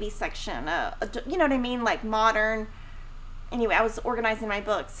like a baby section, you know what I mean? Like modern. Anyway, I was organizing my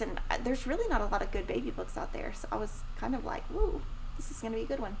books, and there's really not a lot of good baby books out there. So I was kind of like, woo, this is going to be a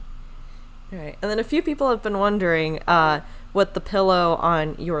good one. All right. And then a few people have been wondering what the pillow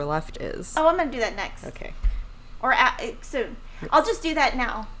on your left is. Oh, I'm going to do that next. Okay. Or soon. I'll just do that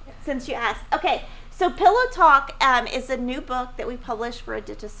now since you asked. Okay, So Pillow Talk is a new book that we published for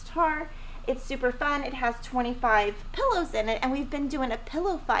Aditya Sitar. It's super fun. It has 25 pillows in it, and we've been doing a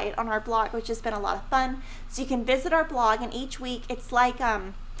pillow fight on our blog, which has been a lot of fun. So you can visit our blog, and each week it's like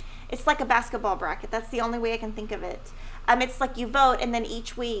a basketball bracket. That's the only way I can think of it. It's like you vote, and then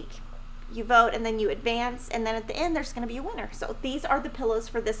each week you vote, and then you advance, and then at the end there's going to be a winner. So these are the pillows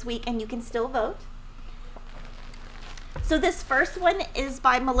for this week, and you can still vote. So this first one is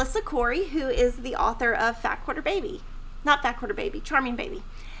by Melissa Corey, who is the author of Fat Quarter Baby. Not Fat Quarter Baby, Charming Baby.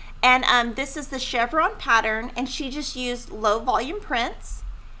 And this is the chevron pattern, and she just used low volume prints.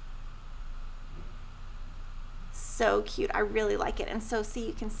 So cute. I really like it. And so see,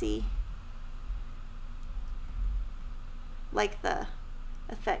 you can see like the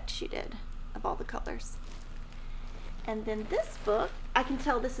effect she did of all the colors. And then this book, I can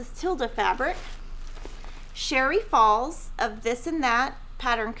tell this is Tilda fabric. Sherri Falls of This and That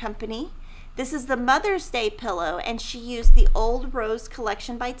Pattern Company. This is the Mother's Day pillow, and she used the Old Rose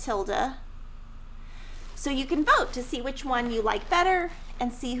collection by Tilda. So you can vote to see which one you like better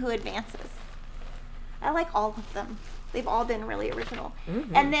and see who advances. I like all of them. They've all been really original.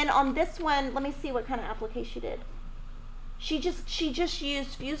 Mm-hmm. And then on this one, let me see what kind of applique she did. She just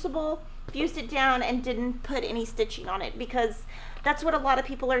used fusible, fused it down, and didn't put any stitching on it, because that's what a lot of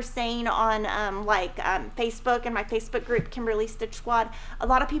people are saying on Facebook and my Facebook group, Kimberly Stitch Squad. A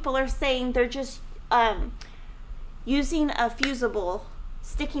lot of people are saying they're just using a fusible,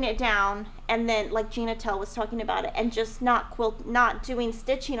 sticking it down, and then like Gina Tell was talking about it, and just not doing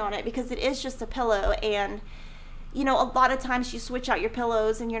stitching on it, because it is just a pillow. And you know, a lot of times you switch out your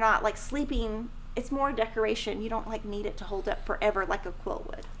pillows and you're not like sleeping. It's more decoration. You don't like need it to hold up forever like a quilt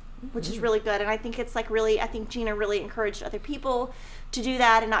would. Which is really good. And I think it's like really, I think Gina really encouraged other people to do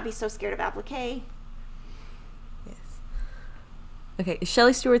that and not be so scared of applique. Yes. Okay,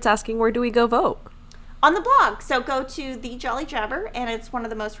 Shelly Stewart's asking, where do we go vote? On the blog. So go to The Jolly Jabber, and it's one of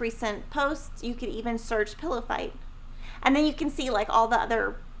the most recent posts. You could even search Pillow Fight. And then you can see like all the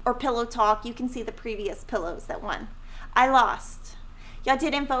other, or Pillow Talk, you can see the previous pillows that won. I lost. Y'all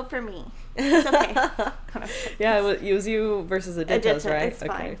didn't vote for me. It's okay. Yeah, it was you versus Aditya's, right? It's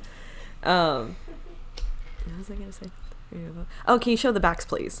fine. What was I gonna say? Oh, can you show the backs,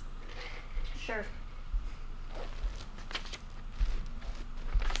 please? Sure.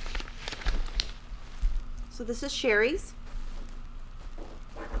 So this is Sherri's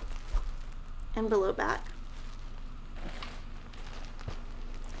and below back.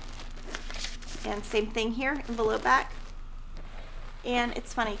 And same thing here in below back. And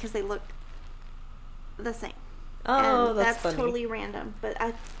it's funny because they look the same. Oh, and that's funny. Totally random. But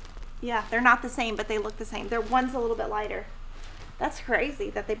yeah, they're not the same, but they look the same. One's a little bit lighter. That's crazy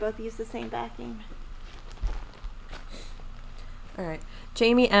that they both use the same backing. All right.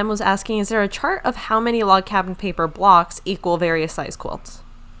 Jamie M was asking, is there a chart of how many log cabin paper blocks equal various size quilts?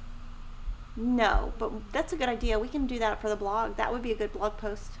 No, but that's a good idea. We can do that for the blog. That would be a good blog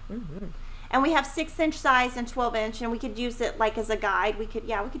post. Mm-hmm. And we have 6-inch size and 12-inch, and we could use it like as a guide. We could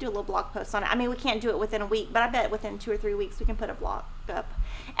do a little blog post on it. I mean, we can't do it within a week, but I bet within 2 or 3 weeks we can put a blog up.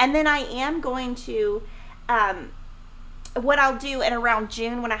 And then I am going to, what I'll do in around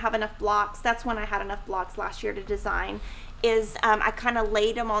June when I have enough blocks, that's when I had enough blocks last year to design, is I kind of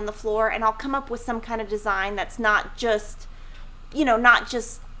laid them on the floor, and I'll come up with some kind of design that's not just, not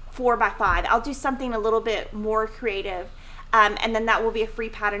just 4x5. I'll do something a little bit more creative. And then that will be a free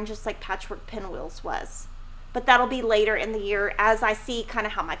pattern, just like Patchwork Pinwheels was. But that'll be later in the year as I see kind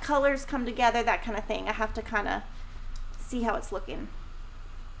of how my colors come together, that kind of thing. I have to kind of see how it's looking.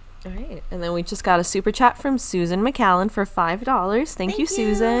 All right. And then we just got a super chat from Susan McCallan for $5. Thank you,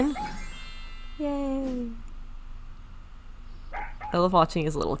 Susan. Yay. I love watching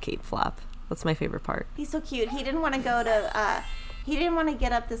his little cape flap. That's my favorite part. He's so cute. He didn't want to go to, he didn't want to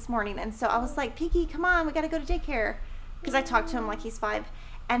get up this morning. And so I was like, Piggy, come on, we got to go to daycare. Because I talked to him like he's 5,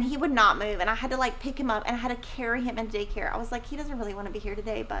 and he would not move, and I had to like pick him up and I had to carry him into daycare. I was like, he doesn't really want to be here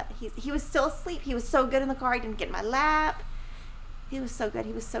today, but he was still asleep. He was so good in the car. He didn't get in my lap. He was so good.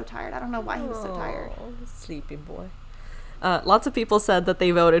 He was so tired. I don't know why he was so tired. Sleepy boy. Lots of people said that they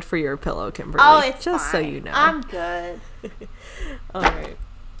voted for your pillow, Kimberly. Oh, it's just fine. So you know. I'm good. All right.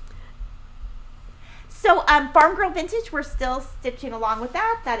 So Farm Girl Vintage, we're still stitching along with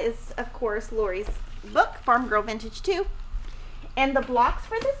that. That is, of course, Lori's book, Farm Girl Vintage 2. And the blocks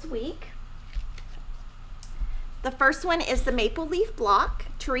for this week, the first one is the Maple Leaf block.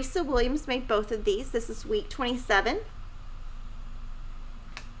 Teresa Williams made both of these. This is week 27.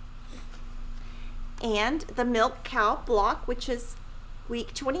 And the Milk Cow block, which is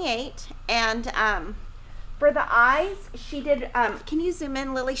week 28. And For the eyes, she did, can you zoom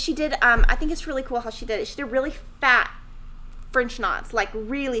in, Lily? She did, I think it's really cool how she did it. She did really fat French knots, like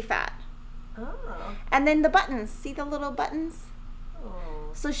really fat. Oh. And then the buttons, see the little buttons? Oh.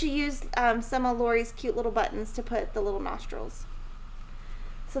 So she used some of Lori's cute little buttons to put the little nostrils.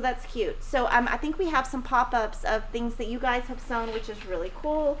 So that's cute. So I think we have some pop-ups of things that you guys have sewn, which is really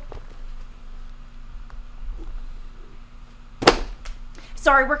cool.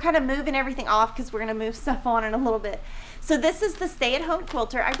 Sorry, we're kind of moving everything off because we're going to move stuff on in a little bit. So this is the Stay-at-Home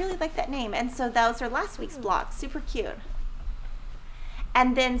Quilter. I really like that name. And so those are last week's blocks. Super cute.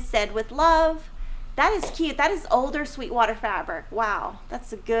 And then Said with Love. That is cute. That is older Sweetwater fabric. Wow.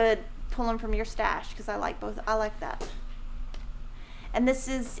 That's a good pulling from your stash because I like both. I like that. And this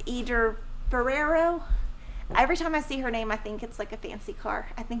is Eder Ferrero. Every time I see her name, I think it's like a fancy car.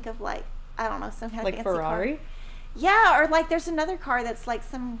 I think of like, I don't know, some kind of fancy Ferrari? car. Yeah, or like there's another car that's like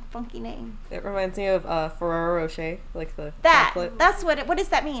some funky name. It reminds me of Ferrero Rocher, like the that. chocolate. That's what does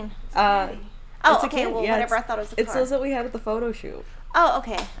that mean? Oh, okay, well, yeah, whatever. I thought it was a car. It's those that we had at the photo shoot. Oh,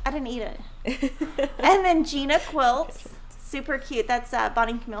 okay. I didn't eat it. And then Gina Quilts. Super cute. That's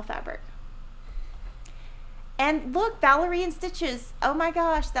Bonnie Camille fabric. And look, Valerian stitches. Oh my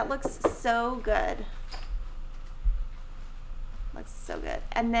gosh, that looks so good. Looks so good.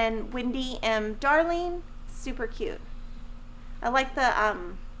 And then Wendy M. Darling. Super cute. I like the,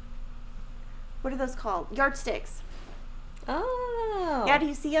 what are those called? Yardsticks. Oh. Yeah, do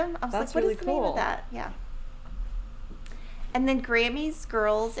you see them? I was That's like, what really is the name cool. of that? Yeah. And then Grammys,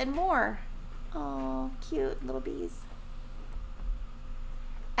 Girls, and More. Oh, cute little bees.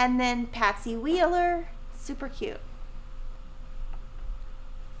 And then Patsy Wheeler. Super cute.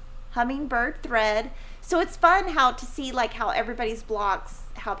 Hummingbird Thread. So it's fun how to see like how everybody's blocks,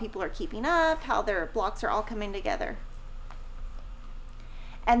 how people are keeping up, how their blocks are all coming together.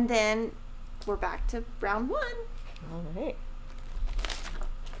 And then we're back to round one. All right.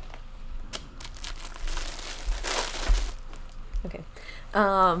 Okay.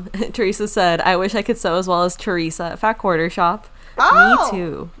 Teresa said, I wish I could sew as well as Teresa at Fat Quarter Shop. Oh, Me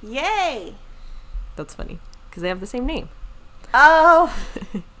too. Yay. That's funny because they have the same name. Oh.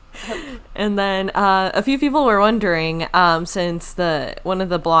 And then a few people were wondering, since one of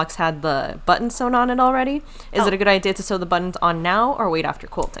the blocks had the buttons sewn on it already, is it a good idea to sew the buttons on now or wait after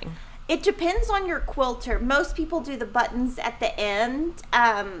quilting? It depends on your quilter. Most people do the buttons at the end.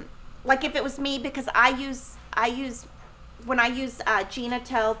 Like if it was me, because when I use Gina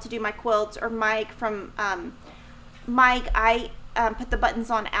Tell to do my quilts, or Mike from Mike, I put the buttons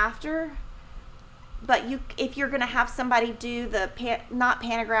on after. But if you're gonna have somebody do the not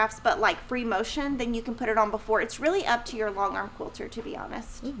pantographs, but like free motion, then you can put it on before. It's really up to your long arm quilter, to be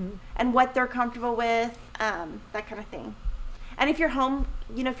honest, and what they're comfortable with, that kind of thing. And if you're home,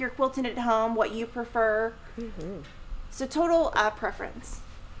 you know, if you're quilting at home, what you prefer. So total preference.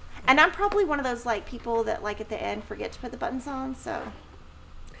 And I'm probably one of those like people that like at the end forget to put the buttons on, so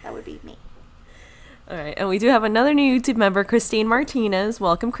that would be me. All right, and we do have another new YouTube member, Christine Martinez.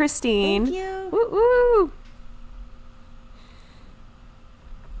 Welcome, Christine. Thank you. Woo woo.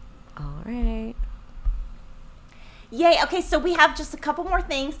 All right. Yay. Okay, so we have just a couple more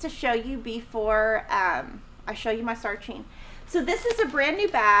things to show you before I show you my starching. So this is a brand new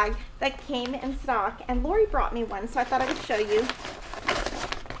bag that came in stock, and Lori brought me one, so I thought I would show you.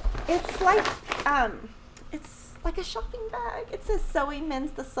 It's like a shopping bag. It says Sewing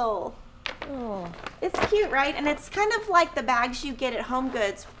Mends the Soul. Oh. It's cute, right? And it's kind of like the bags you get at Home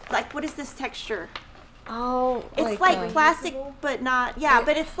Goods. Like, what is this texture? Oh, It's like plastic, but not,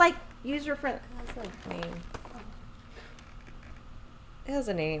 but it's like user-friendly. It has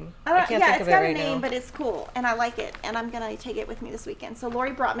a name. I can't think of it got right a name, now. but it's cool, and I like it, and I'm going to take it with me this weekend. So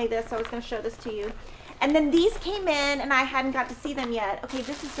Lori brought me this, so I was going to show this to you. And then these came in, and I hadn't got to see them yet. Okay,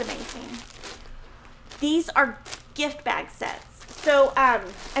 this is amazing. These are gift bag sets. So,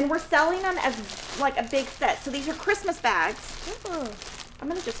 and we're selling them as like a big set. So these are Christmas bags. I'm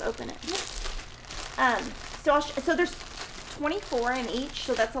going to just open it. So there's 24 in each,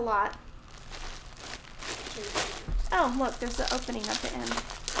 so that's a lot. Oh, look, there's the opening at the end.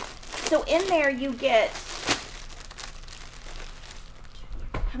 So in there you get,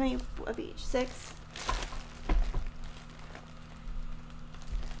 how many of each? 6?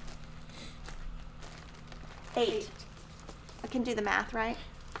 Eight. I can do the math, right?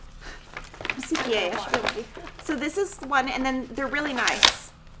 I'm CPA, I should be able to do. So this is one, and then they're really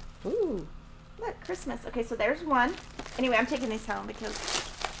nice. Ooh. Look, Christmas. Okay, so there's one. Anyway, I'm taking these home because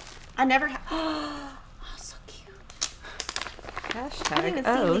I never have. Oh, so cute. Hashtag, even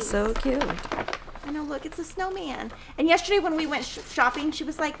seen oh, these. so cute. I know, look, it's a snowman. And yesterday when we went shopping, she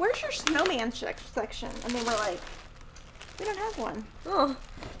was like, where's your snowman section? And they were like, we don't have one. Oh.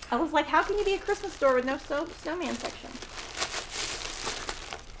 I was like, how can you be a Christmas store with no snowman section?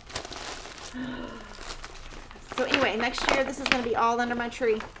 So anyway, next year this is going to be all under my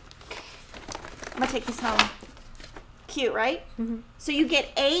tree. I'm going to take this home. Cute, right? Mm-hmm. So you get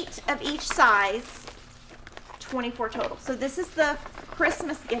 8 of each size, 24 total. So this is the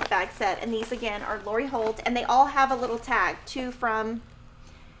Christmas gift bag set, and these again are Lori Holt, and they all have a little tag, 2 from.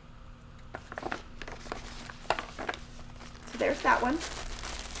 So there's that one.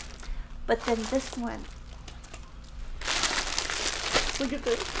 But then this one. Look at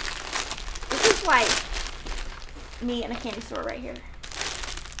this. This is like me in a candy store right here.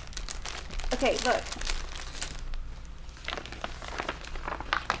 Okay, look.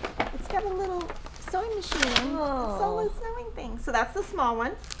 It's got a little sewing machine. Oh. Solo sewing thing. So that's the small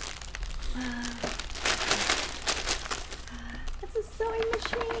one. It's a sewing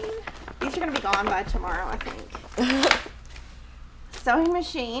machine. These are going to be gone by tomorrow, I think. Sewing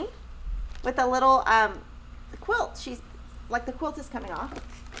machine with a little quilt. She's like, the quilt is coming off.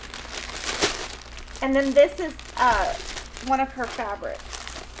 And then this is one of her fabrics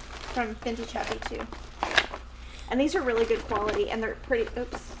from Vintage Happy too. And these are really good quality, and they're pretty.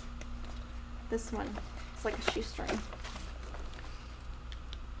 Oops. This one, it's like a shoestring.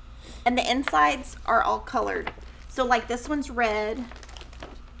 And the insides are all colored. So like this one's red,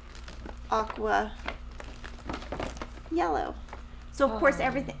 aqua, yellow. So of course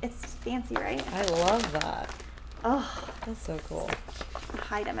everything, it's fancy, right? I love that. Oh, That's so cool. I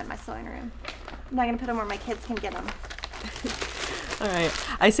hide them in my sewing room. I'm not gonna put them where my kids can get them. All right.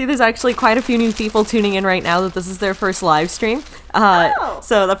 I see there's actually quite a few new people tuning in right now that this is their first live stream. Oh.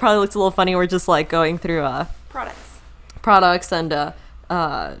 So that probably looks a little funny. We're just like going through products and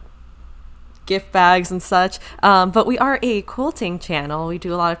gift bags and such. But we are a quilting channel. We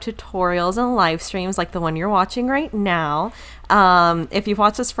do a lot of tutorials and live streams like the one you're watching right now. If you've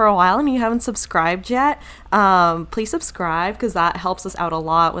watched us for a while and you haven't subscribed yet, please subscribe because that helps us out a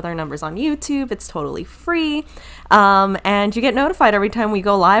lot with our numbers on YouTube. It's totally free. And you get notified every time we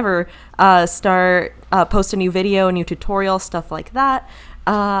go live or post a new video, a new tutorial, stuff like that.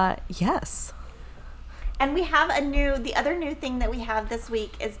 Yes. And we have the other new thing that we have this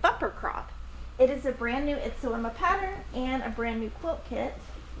week is bumper crop. It is a brand new, it's a pattern and a brand new quilt kit.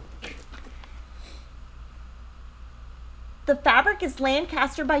 The fabric is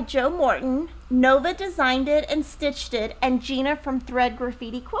Lancaster by Joe Morton. Nova designed it and stitched it, and Gina from Thread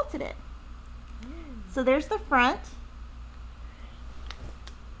Graffiti quilted it. So there's the front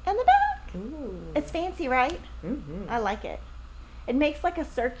and the back. Ooh. It's fancy, right? Mm-hmm. I like it. It makes like a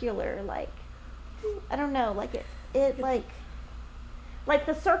circular, like, I don't know, like it like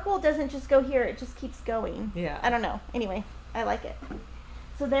the circle doesn't just go here, it just keeps going. Yeah. I don't know. Anyway, I like it.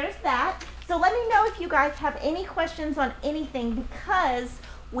 So there's that. So let me know if you guys have any questions on anything, because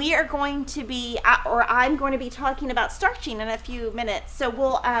we are going to be, or I'm going to be talking about starching in a few minutes. So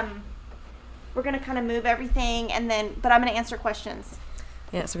we're going to kind of move everything but I'm going to answer questions.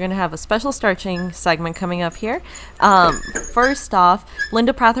 Yes, we're going to have a special starching segment coming up here. First off,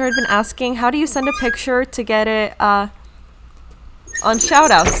 Linda Prather had been asking, how do you send a picture to get it on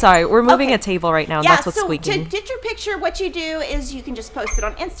shout-outs? Sorry, we're moving a table right now, and that's what's squeaking. To get your picture, what you do is you can just post it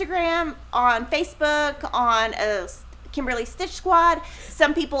on Instagram, on Facebook, on Kimberly Stitch Squad.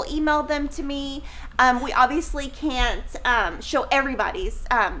 Some people email them to me. We obviously can't show everybody's.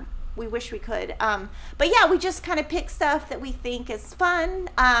 We wish we could. But yeah, we just kind of pick stuff that we think is fun,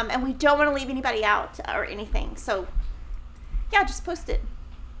 and we don't want to leave anybody out or anything. So yeah, just post it.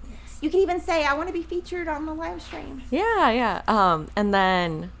 You can even say, I want to be featured on the live stream. Yeah. And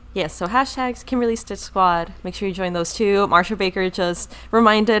then, yes, so hashtags Kimberly Stitch Squad. Make sure you join those too. Marsha Baker just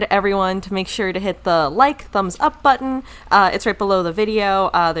reminded everyone to make sure to hit the thumbs up button. It's right below the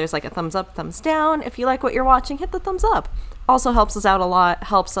video. There's like a thumbs up, thumbs down. If you like what you're watching, hit the thumbs up. Also helps us out a lot,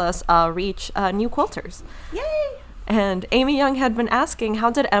 helps us reach new quilters. Yay! And Amy Young had been asking,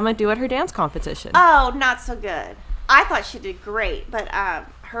 how did Emma do at her dance competition? Oh, not so good. I thought she did great, but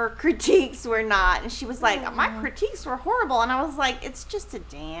her critiques were not. And she was like, my critiques were horrible. And I was like, it's just a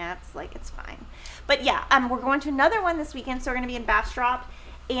dance. Like, it's fine. But yeah, we're going to another one this weekend. So we're going to be in Bastrop.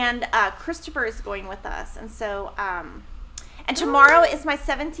 And Christopher is going with us. And so, and tomorrow is my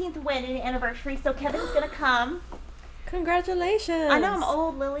 17th wedding anniversary. So Kevin's going to come. Congratulations. I know I'm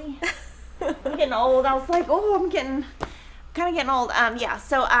old, Lily. I'm getting old. I was like, I'm kind of getting old. Yeah,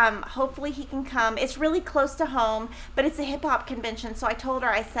 so hopefully he can come. It's really close to home, but it's a hip hop convention. So I told her,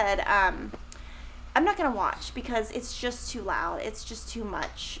 I said, I'm not gonna watch because it's just too loud. It's just too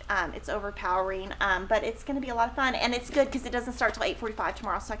much. It's overpowering. But it's gonna be a lot of fun, and it's good because it doesn't start till 8:45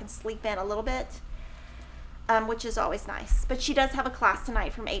 tomorrow, so I can sleep in a little bit, which is always nice. But she does have a class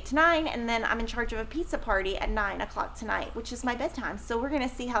tonight from 8 to 9, and then I'm in charge of a pizza party at 9 o'clock tonight, which is my bedtime. So we're gonna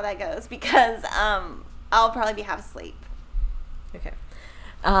see how that goes because I'll probably be half asleep. Okay.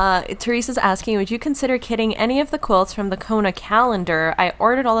 Teresa's asking, would you consider kitting any of the quilts from the Kona calendar? I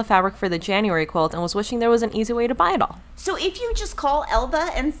ordered all the fabric for the January quilt and was wishing there was an easy way to buy it all. So if you just call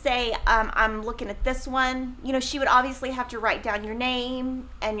Elva and say, I'm looking at this one, you know, she would obviously have to write down your name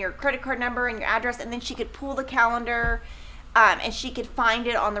and your credit card number and your address, and then she could pull the calendar, and she could find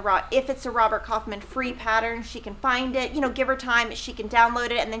it on the, if it's a Robert Kaufman free pattern, she can find it, you know, give her time, she can download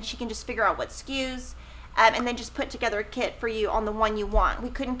it, and then she can just figure out what SKUs. And then just put together a kit for you on the one you want. We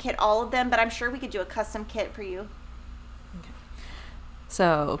couldn't kit all of them, but I'm sure we could do a custom kit for you. Okay.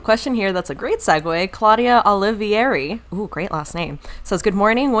 So, question here that's a great segue. Claudia Olivieri, ooh, great last name, says, good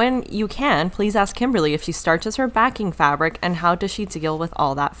morning. When you can, please ask Kimberly if she starches her backing fabric and how does she deal with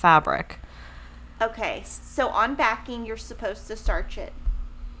all that fabric? Okay, so on backing, you're supposed to starch it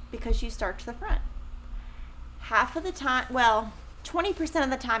because you starch the front. Half of the time, well, 20%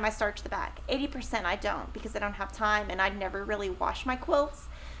 of the time I starch the back. 80% I don't because I don't have time and I never really wash my quilts.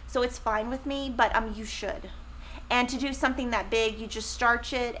 So it's fine with me, but you should. And to do something that big, you just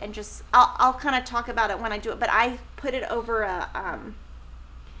starch it and just, I'll kind of talk about it when I do it, but I put it over a,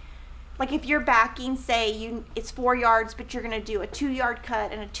 like if you're backing, say it's 4 yards, but you're gonna do a 2-yard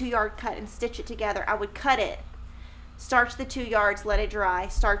cut and a 2-yard cut and stitch it together, I would cut it, starch the 2 yards, let it dry,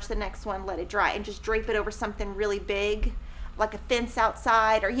 starch the next one, let it dry, and just drape it over something really big, like a fence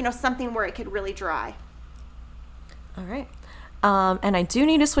outside, or you know, something where it could really dry. All right. And I do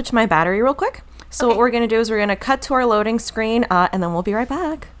need to switch my battery real quick. So Okay. what we're going to do is we're going to cut to our loading screen, and then we'll be right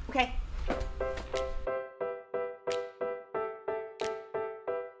back. Okay.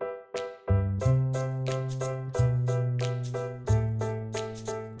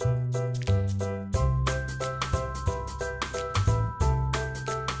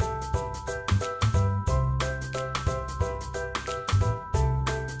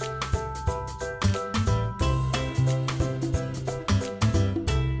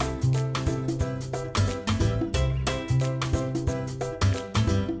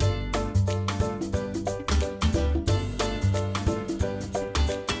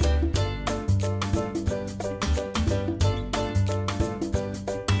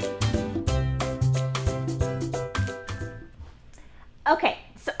 Okay,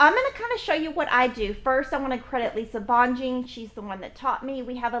 so I'm going to kind of show you what I do. First, I want to credit Lisa Bonjing. She's the one that taught me.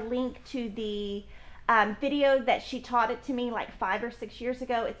 We have a link to the video that she taught it to me like 5 or 6 years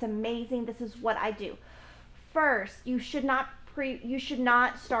ago. It's amazing. This is what I do. First, you should not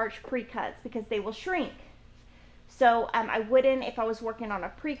starch pre-cuts because they will shrink. So I wouldn't if I was working on a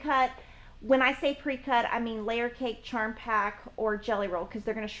pre-cut. When I say pre-cut, I mean layer cake, charm pack, or jelly roll because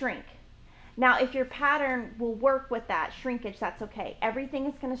they're going to shrink. Now, if your pattern will work with that shrinkage, that's okay. Everything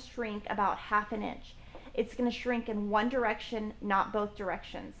is going to shrink about 1/2 inch. It's going to shrink in one direction, not both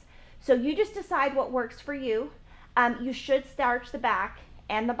directions. So you just decide what works for you. You should starch the back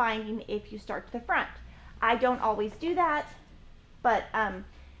and the binding if you starch the front. I don't always do that, but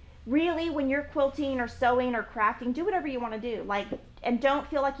really when you're quilting or sewing or crafting, do whatever you want to do. And don't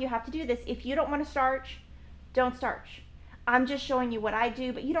feel like you have to do this. If you don't want to starch, don't starch. I'm just showing you what I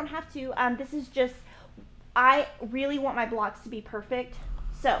do, but you don't have to. This is just, I really want my blocks to be perfect.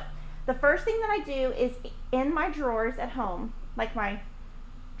 So the first thing that I do is in my drawers at home, like my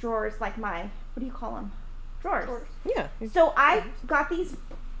drawers, like my, what do you call them? Drawers. Yeah. So I got these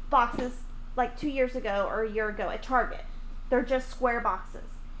boxes like 2 years ago or a year ago at Target. They're just square boxes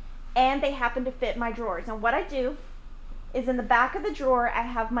and they happen to fit my drawers. And what I do is in the back of the drawer, I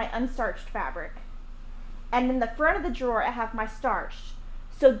have my unstarched fabric. And in the front of the drawer, I have my starched.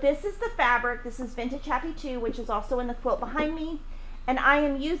 So this is the fabric. This is Vintage Happy 2, which is also in the quilt behind me. And I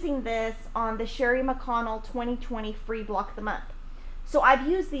am using this on the Sherri McConnell 2020 Free Block of the Month. So I've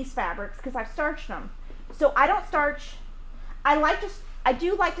used these fabrics because I've starched them. So I don't starch. I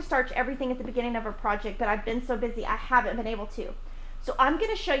do like to starch everything at the beginning of a project, but I've been so busy I haven't been able to. So I'm going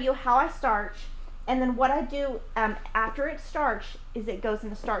to show you how I starch. And then what I do after it's starched is it goes in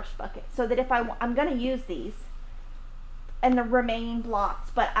the starch bucket. So that if I'm going to use these and the remaining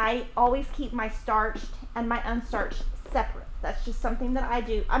blocks, but I always keep my starched and my unstarched separate. That's just something that I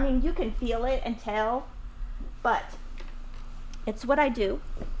do. I mean, you can feel it and tell, but it's what I do.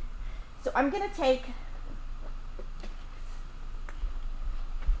 So I'm going to take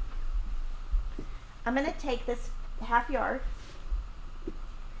this 1/2 yard.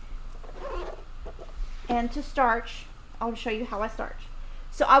 And to starch, I'll show you how I starch.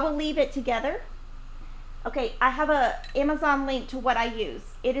 So I will leave it together. Okay, I have a Amazon link to what I use.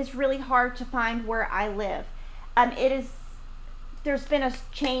 It is really hard to find where I live. There's been a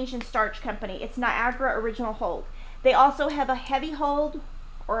change in starch company. It's Niagara Original Hold. They also have a heavy hold,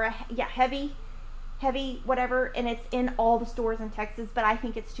 or heavy whatever, and it's in all the stores in Texas, but I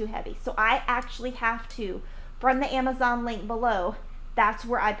think it's too heavy. So I actually have to, from the Amazon link below, that's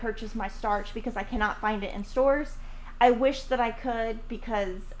where I purchase my starch because I cannot find it in stores. I wish that I could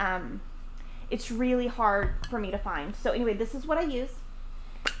because it's really hard for me to find. So anyway, this is what I use.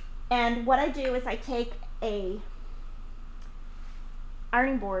 And what I do is I take a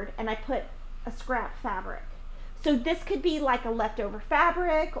ironing board and I put a scrap fabric. So this could be like a leftover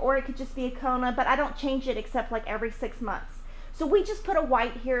fabric, or it could just be a Kona, but I don't change it except like every 6 months. So we just put a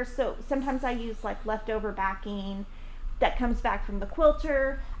white here. So sometimes I use like leftover backing that comes back from the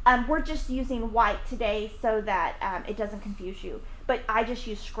quilter. We're just using white today so that it doesn't confuse you. But I just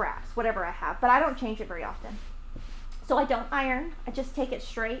use scraps, whatever I have, but I don't change it very often. So I don't iron. I just take it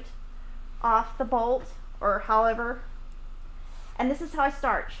straight off the bolt or however. And this is how I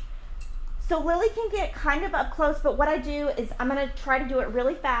starch. So Lily can get kind of up close, but what I do is I'm going to try to do it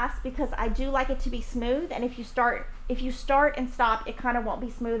really fast because I do like it to be smooth. And if you start and stop, it kind of won't be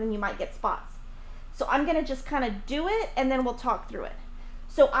smooth and you might get spots. So I'm going to just kind of do it and then we'll talk through it.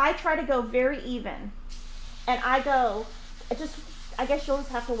 So I try to go very even, and I guess you'll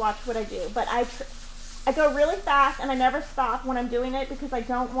just have to watch what I do, but I go really fast and I never stop when I'm doing it because I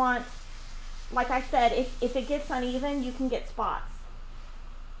don't want, like I said, if it gets uneven, you can get spots.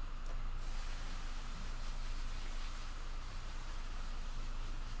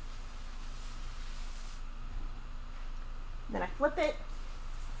 Then I flip it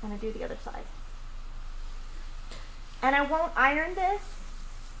and I do the other side. And I won't iron this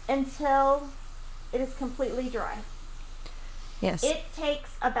until it is completely dry. Yes. It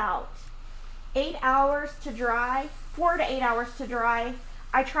takes about 8 hours to dry, 4 to 8 hours to dry.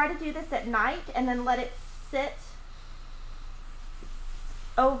 I try to do this at night and then let it sit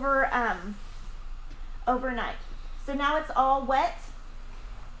overnight. So now it's all wet.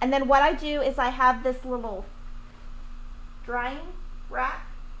 And then what I do is I have this little drying rack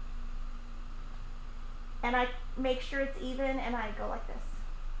and I make sure it's even and I go like this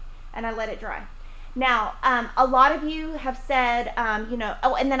and I let it dry. Now, a lot of you have said, you know,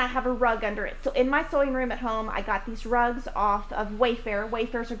 oh, and then I have a rug under it. So in my sewing room at home, I got these rugs off of Wayfair.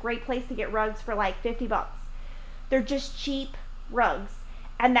 Wayfair's a great place to get rugs for like 50 bucks. They're just cheap rugs.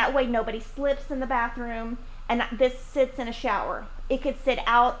 And that way nobody slips in the bathroom. And this sits in a shower. It could sit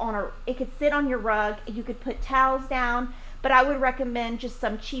it could sit on your rug. You could put towels down. But I would recommend just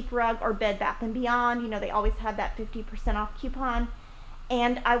some cheap rug or Bed Bath & Beyond. You know, they always have that 50% off coupon.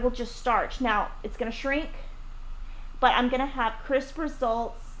 And I will just starch. Now, it's going to shrink, but I'm going to have crisp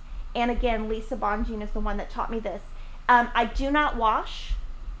results. And again, Lisa Bonjean is the one that taught me this. I do not wash.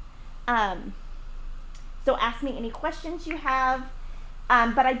 So ask me any questions you have.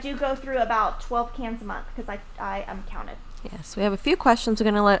 But I do go through about 12 cans a month because I am counted. Yes, we have a few questions. We're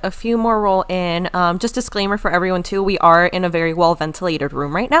going to let a few more roll in. Just disclaimer for everyone, too. We are in a very well-ventilated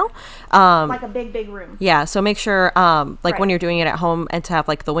room right now. Like a big, big room. Yeah, so make sure, like, right. when you're doing it at home and to have,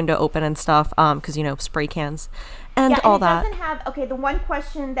 like, the window open and stuff, because, you know, spray cans and all that. Doesn't have, okay, the one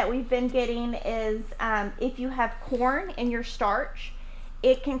question that we've been getting is if you have corn in your starch,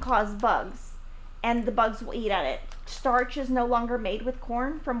 it can cause bugs, and the bugs will eat at it. Starch is no longer made with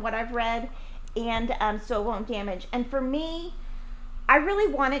corn, from what I've read. And so it won't damage. And for me, I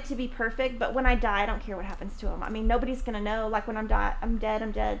really want it to be perfect, but when I die, I don't care what happens to them. I mean, nobody's gonna know. Like when I'm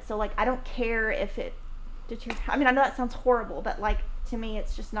dead. So like, I don't care if it deteriorates. I mean, I know that sounds horrible, but like to me,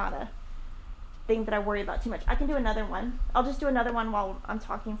 it's just not a thing that I worry about too much. I can do another one. I'll just do another one while I'm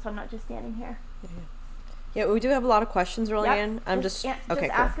talking, so I'm not just standing here. Yeah, we do have a lot of questions rolling in. I'm just okay.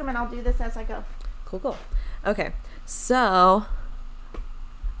 Just ask them, and I'll do this as I go. Cool. Okay, so.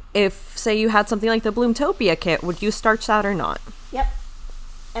 If, say, you had something like the Bloomtopia kit, would you starch that or not? Yep.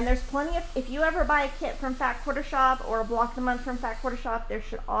 And there's plenty of, if you ever buy a kit from Fat Quarter Shop or a block of the month from Fat Quarter Shop, there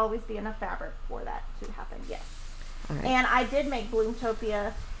should always be enough fabric for that to happen, yes. All right. And I did make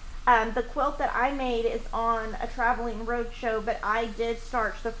Bloomtopia. The quilt that I made is on a traveling road show, but I did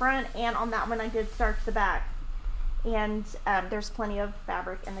starch the front, and on that one I did starch the back. And there's plenty of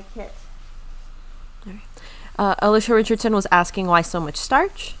fabric in the kit. All right. Alicia Richardson was asking why so much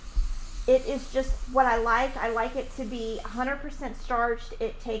starch. It is just what I like. I like it to be 100% starched.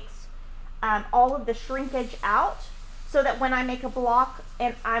 It takes all of the shrinkage out so that when I make a block,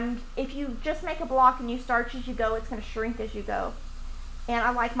 and if you just make a block and you starch as you go, it's going to shrink as you go. and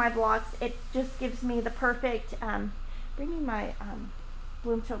I like my blocks. It just gives me the perfect, bring me my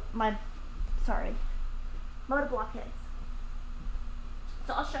Moda Blockheads.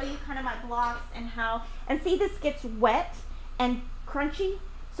 So I'll show you kind of my blocks and how, and see, this gets wet and crunchy.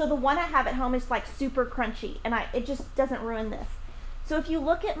 So the one I have at home is like super crunchy, and it just doesn't ruin this. So if you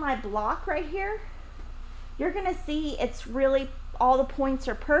look at my block right here, you're gonna see it's really, all the points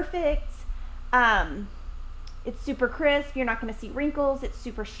are perfect. It's super crisp. You're not gonna see wrinkles. It's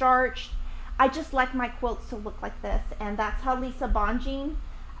super starched. I just like my quilts to look like this, and that's how Lisa Bonjean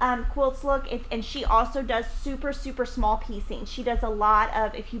quilts look. And she also does super, super small piecing. She does a lot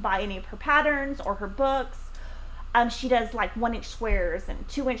of, if you buy any of her patterns or her books, she does like 1-inch squares and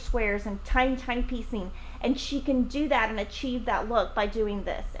 2-inch squares and tiny, tiny piecing. And she can do that and achieve that look by doing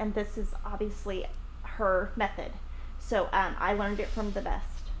this. And this is obviously her method. So I learned it from the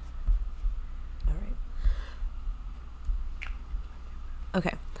best. All right.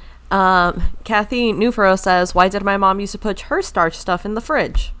 Okay. Kathy Newforo says, why did my mom used to put her starch stuff in the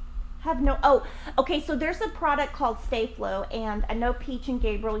fridge? Oh, okay, so there's a product called Stay Flow, and I know Peach and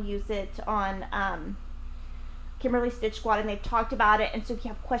Gabriel use it on Kimberly Stitch Squad, and they've talked about it. And so if you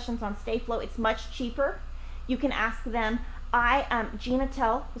have questions on Stay Flow, it's much cheaper. You can ask them. Gina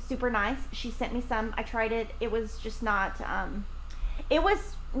Tell was super nice. She sent me some. I tried it. It was just not, it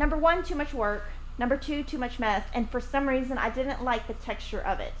was, number one, too much work. Number two, too much mess. And for some reason, I didn't like the texture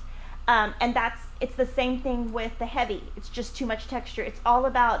of it. And it's the same thing with the heavy. It's just too much texture. It's all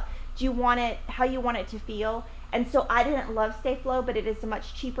about, do you want it, how you want it to feel. And so I didn't love Stay Flow, but it is a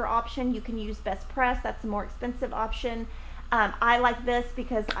much cheaper option. You can use Best Press. That's a more expensive option. I like this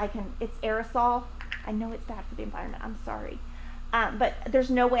because it's aerosol. I know it's bad for the environment. I'm sorry. But there's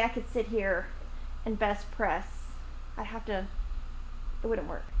no way I could sit here and Best Press. It wouldn't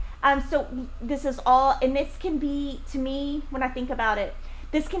work. So this is all, and this can be, to me, when I think about it,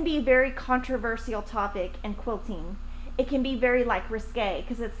 this can be a very controversial topic in quilting. It can be very like risque,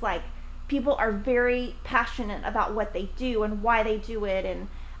 because it's like people are very passionate about what they do and why they do it, and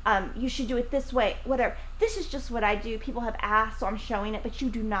you should do it this way, whatever. This is just what I do. People have asked, so I'm showing it, but you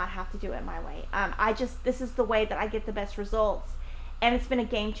do not have to do it my way. This is the way that I get the best results, and it's been a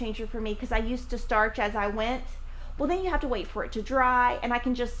game changer for me, because I used to starch as I went. Well, then you have to wait for it to dry, and I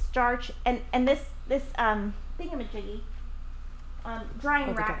can just starch, and this thingamajiggy,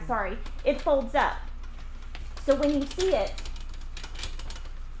 drying rack, sorry, it folds up. So when you see it,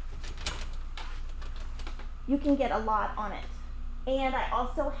 you can get a lot on it. And I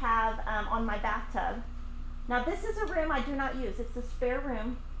also have on my bathtub. Now this is a room I do not use. It's a spare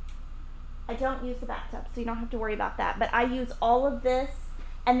room. I don't use the bathtub, so you don't have to worry about that. But I use all of this,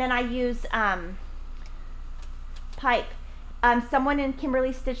 and then I use pipe. Someone in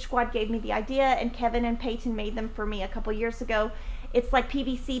Kimberly Stitch Squad gave me the idea, and Kevin and Peyton made them for me a couple years ago. It's like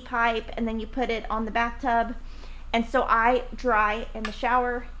PVC pipe, and then you put it on the bathtub. And so I dry in the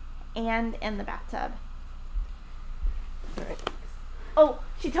shower and in the bathtub. All right. Oh,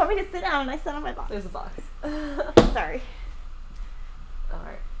 she told me to sit down, and I sat on my box. There's a box. Sorry. All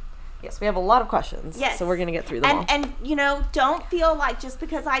right. Yes, we have a lot of questions. Yes. So we're going to get through them all. And you know, don't feel like just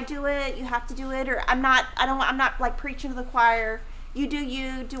because I do it, you have to do it, or I'm not like preaching to the choir. You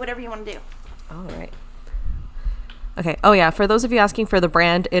do whatever you want to do. All right. Okay. Oh yeah, for those of you asking for the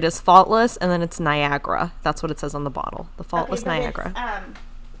brand, it is Faultless, and then it's Niagara. That's what it says on the bottle. The Faultless Niagara.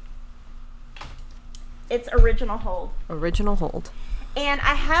 It's Original Hold. Original Hold. And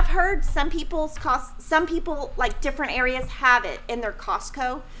I have heard some people like different areas have it in their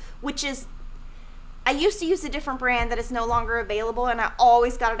Costco, which is, I used to use a different brand that is no longer available, and I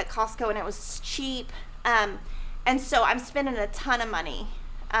always got it at Costco, and it was cheap. And so I'm spending a ton of money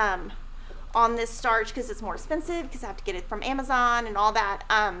on this starch because it's more expensive, because I have to get it from Amazon and all that.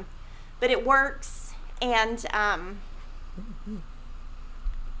 But it works, and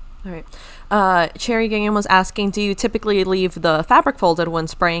all right. Cherry Gingham was asking, do you typically leave the fabric folded when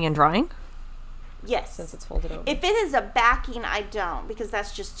spraying and drying? Yes. Since it's folded over. If it is a backing, I don't, because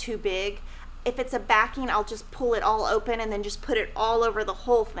that's just too big. If it's a backing, I'll just pull it all open and then just put it all over the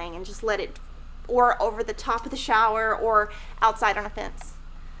whole thing and just let it, or over the top of the shower or outside on a fence.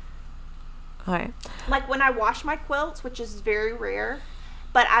 All right. Like when I wash my quilts, which is very rare,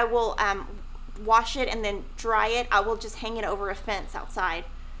 but I will wash it and then dry it. I will just hang it over a fence outside,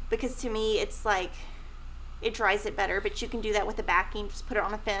 because to me it's like it dries it better. But you can do that with a backing. Just put it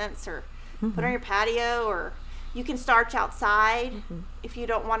on a fence, or put it on your patio, or you can starch outside if you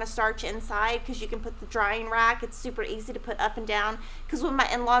don't want to starch inside, because you can put the drying rack. It's super easy to put up and down, because when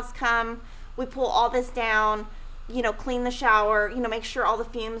my in-laws come, we pull all this down, you know, clean the shower, you know, make sure all the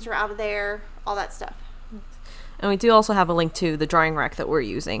fumes are out of there, all that stuff. And we do also have a link to the drying rack that we're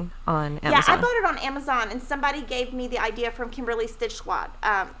using on Amazon. Yeah, I bought it on Amazon, and somebody gave me the idea from Kimberly Stitch Squad.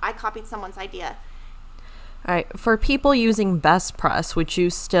 I copied someone's idea. All right. For people using Best Press, would you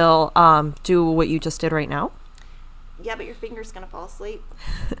still do what you just did right now? Yeah, but your finger's going to fall asleep.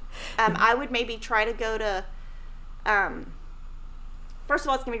 I would maybe try to go to... first of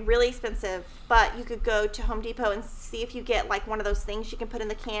all, it's going to be really expensive, but you could go to Home Depot and see if you get like one of those things you can put in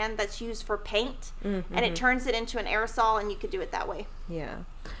the can that's used for paint, and it turns it into an aerosol, and you could do it that way. Yeah.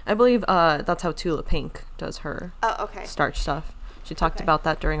 I believe that's how Tula Pink does her starch stuff. She talked about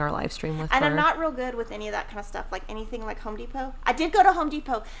that during our live stream with her. And I'm not real good with any of that kind of stuff, like anything like Home Depot. I did go to Home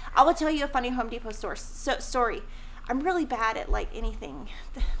Depot. I will tell you a funny Home Depot story. I'm really bad at like anything,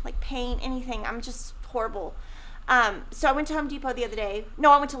 like paint, anything. I'm just horrible. So I went to Home Depot the other day.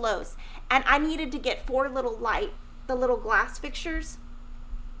 No, I went to Lowe's, and I needed to get the little glass fixtures.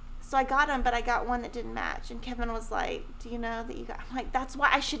 So I got them, but I got one that didn't match. And Kevin was like, "Do you know that you got?" I'm like, "That's why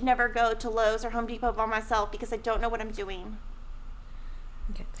I should never go to Lowe's or Home Depot by myself, because I don't know what I'm doing."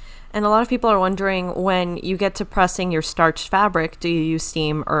 Okay. And a lot of people are wondering, when you get to pressing your starched fabric, do you use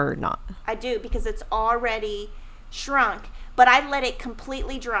steam or not? I do, because it's already shrunk, but I let it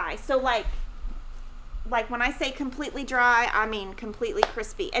completely dry. So like when I say completely dry, I mean completely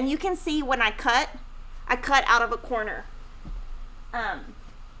crispy. And you can see when I cut out of a corner.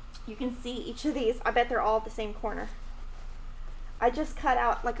 You can see each of these. I bet they're all the same corner. I just cut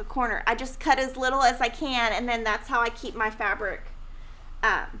out like a corner. I just cut as little as I can, and then that's how I keep my fabric.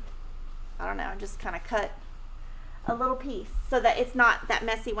 I don't know, I just kind of cut a little piece so that it's not that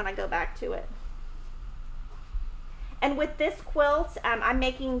messy when I go back to it. And with this quilt, I'm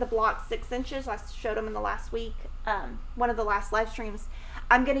making the block 6 inches. I showed them in the last week, one of the last live streams.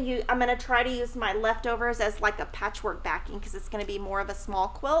 I'm gonna try to use my leftovers as like a patchwork backing, because it's gonna be more of a small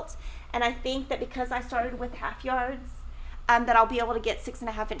quilt. And I think that because I started with half yards, that I'll be able to get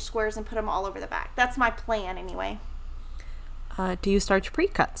 6.5-inch squares and put them all over the back. That's my plan anyway. Do you starch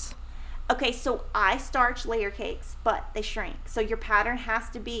pre-cuts? Okay, so I starch layer cakes, but they shrink. So your pattern has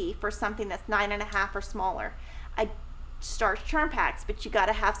to be for something that's 9.5 or smaller. I starch charm packs, but you got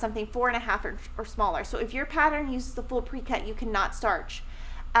to have something 4.5 or smaller. So if your pattern uses the full pre-cut, you cannot starch.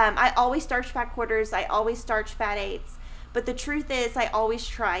 I always starch fat quarters. I always starch fat eighths. But the truth is, I always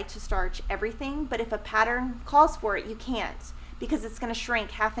try to starch everything. But if a pattern calls for it, you can't, because it's going to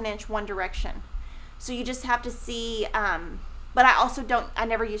shrink 1/2 inch one direction. So you just have to see. But I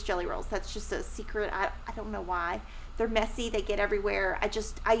never use jelly rolls. That's just a secret. I don't know why. They're messy. They get everywhere.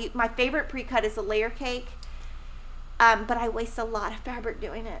 My favorite pre-cut is a layer cake. But I waste a lot of fabric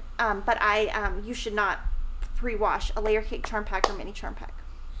doing it. You should not pre-wash a layer cake, charm pack, or mini charm pack.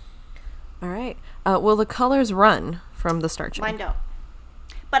 All right. Will the colors run from the starching? Mine don't.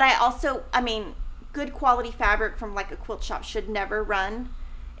 But good quality fabric from like a quilt shop should never run.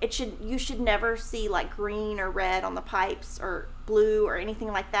 You should never see like green or red on the pipes, or blue or anything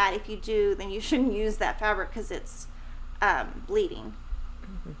like that. If you do, then you shouldn't use that fabric, because it's bleeding.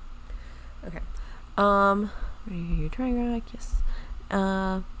 Mm-hmm. Okay. Drying rack, yes.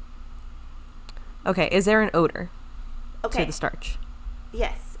 Okay, is there an odor to the starch?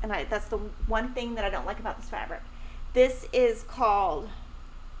 Yes, and that's the one thing that I don't like about this fabric. This is called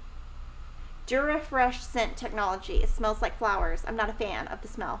Durafresh scent technology. It smells like flowers. I'm not a fan of the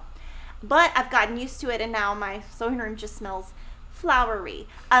smell, but I've gotten used to it, and now my sewing room just smells flowery.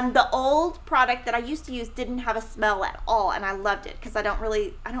 The old product that I used to use didn't have a smell at all, and I loved it, because I don't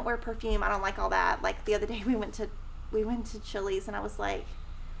wear perfume. I don't like all that. Like the other day we went to Chili's, and I was like,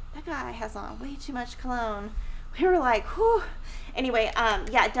 that guy has on way too much cologne. We were like, whew. Anyway,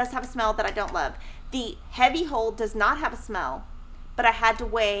 yeah, it does have a smell that I don't love. The heavy hold does not have a smell, but I had to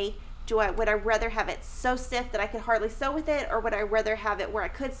weigh, would I rather have it so stiff that I could hardly sew with it, or would I rather have it where I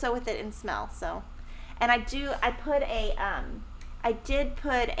could sew with it and smell? So, and I did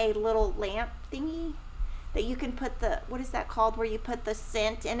put a little lamp thingy that you can put what is that called, where you put the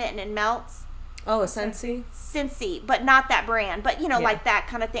scent in it and it melts? Oh, a Scentsy? Scentsy, but not that brand, but like that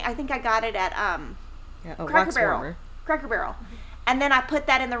kind of thing. I think I got it at Cracker Barrel. Cracker Barrel. And then I put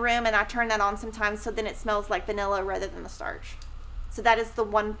that in the room, and I turn that on sometimes, so then it smells like vanilla rather than the starch. So that is the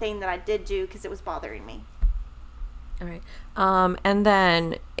one thing that I did do, because it was bothering me. All right. And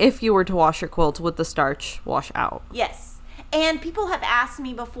then if you were to wash your quilt, would the starch wash out? Yes. And people have asked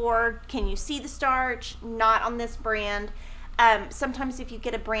me before, can you see the starch? Not on this brand. Sometimes if you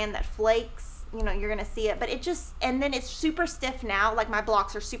get a brand that flakes, you're going to see it. But and then it's super stiff now. Like my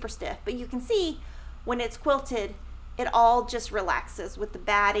blocks are super stiff. But you can see when it's quilted, it all just relaxes with the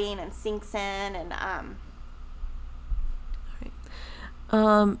batting and sinks in. And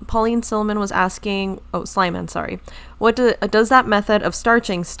Pauline Silliman was asking, Slyman, sorry. Does that method of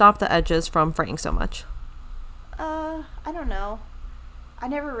starching stop the edges from fraying so much? I don't know. I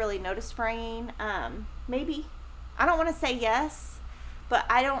never really noticed fraying. Maybe. I don't want to say yes, but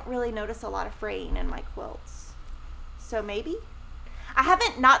I don't really notice a lot of fraying in my quilts. So maybe. I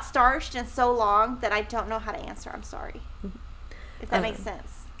haven't not starched in so long that I don't know how to answer. I'm sorry. If that makes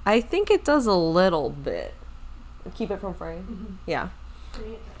sense. I think it does a little bit. Keep it from fraying? Mm-hmm. Yeah.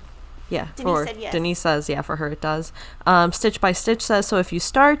 Yeah. Denise said yes. Denise says, yeah, for her it does. Stitch by Stitch says, so if you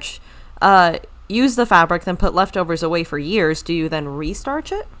starch, use the fabric, then put leftovers away for years, do you then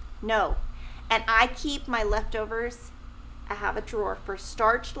restarch it? No. And I keep my leftovers. I have a drawer for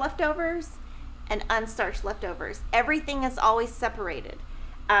starched leftovers and unstarched leftovers. Everything is always separated.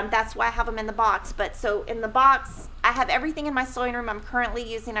 That's why I have them in the box. But so in the box, I have everything in my sewing room I'm currently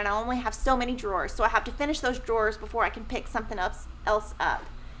using, and I only have so many drawers. So I have to finish those drawers before I can pick something else up.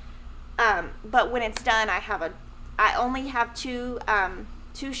 But when it's done, I only have two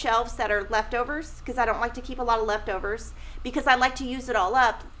shelves that are leftovers, because I don't like to keep a lot of leftovers, because I like to use it all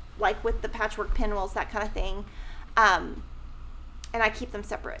up, like with the patchwork pinwheels, that kind of thing. And I keep them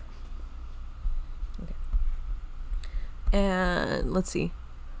separate. Okay. And let's see.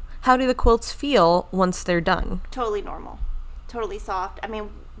 How do the quilts feel once they're done? Totally normal. Totally soft. I mean,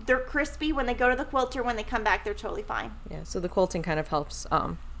 they're crispy when they go to the quilter. When they come back, they're totally fine. Yeah, so the quilting kind of helps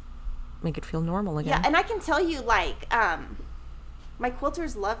make it feel normal again. Yeah, and I can tell you, like, my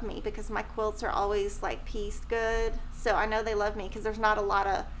quilters love me because my quilts are always, like, pieced good. So I know they love me because there's not a lot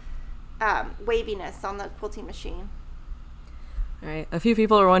of waviness on the quilting machine. All right. A few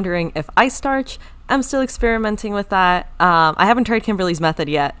people are wondering if I starch. I'm still experimenting with that. I haven't tried Kimberly's method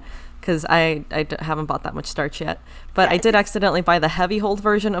yet because I haven't bought that much starch yet. But yeah, I did accidentally buy the heavy hold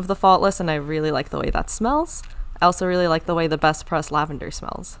version of the Faultless, and I really like the way that smells. I also really like the way the Best Press Lavender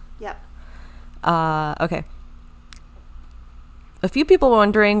smells. Yep. Okay. A few people were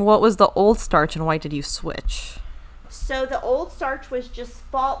wondering, what was the old starch and why did you switch? So the old starch was just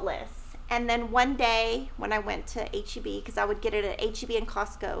Faultless. And then one day when I went to H-E-B, because I would get it at H-E-B and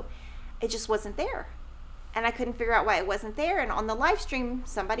Costco, it just wasn't there. And I couldn't figure out why it wasn't there. And on the live stream,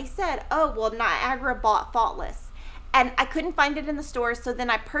 somebody said, oh, well, Niagara bought Faultless. And I couldn't find it in the store, so then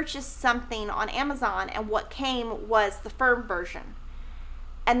I purchased something on Amazon, and what came was the firm version.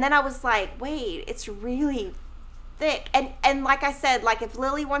 And then I was like, wait, it's really thick. And like I said, like, if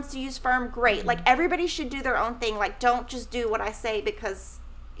Lily wants to use firm, great. Mm-hmm. Like, everybody should do their own thing. Like, don't just do what I say, because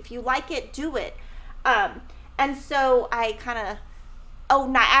if you like it, do it. And so I kind of,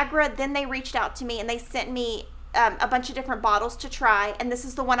 Niagara, then they reached out to me and they sent me a bunch of different bottles to try, and this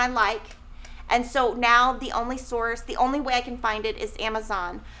is the one I like. And so now the only way I can find it is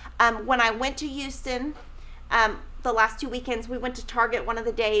Amazon. When I went to Houston, the last 2 weekends, we went to Target one of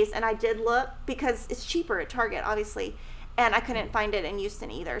the days, and I did look because it's cheaper at Target, obviously, and I couldn't find it in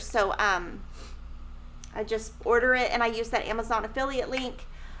Houston either. So I just order it, and I use that Amazon affiliate link.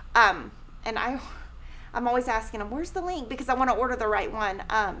 And I'm always asking them, where's the link? Because I want to order the right one.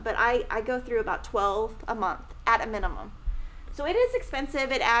 But I go through about 12 a month at a minimum. So it is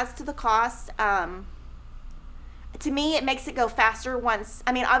expensive. It adds to the cost. To me, it makes it go faster once.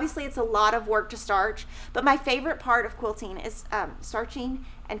 I mean, obviously it's a lot of work to starch, but my favorite part of quilting is starching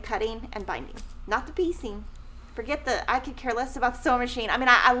and cutting and binding, not the piecing. I could care less about the sewing machine. I mean,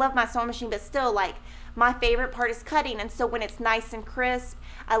 I love my sewing machine, but still, like, my favorite part is cutting. And so when it's nice and crisp,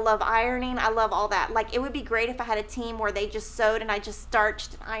 I love ironing. I love all that. Like, it would be great if I had a team where they just sewed and I just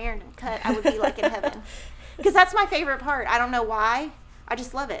starched and ironed and cut. I would be like in heaven. Because that's my favorite part. I don't know why. I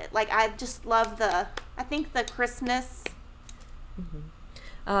just love it. Like, I just love the crispness. Mm-hmm.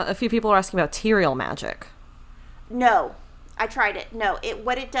 A few people are asking about Terial Magic. No. I tried it. No,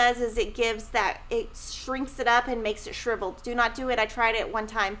 what it does is it shrinks it up and makes it shriveled. Do not do it. I tried it one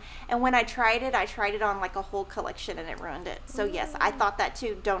time, and when I tried it on like a whole collection, and it ruined it. So yes, I thought that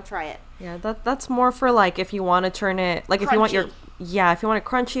too. Don't try it. Yeah, that's more for like if you want to turn it, like crunchy. If you want it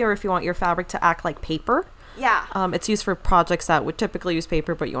crunchy, or if you want your fabric to act like paper. Yeah. It's used for projects that would typically use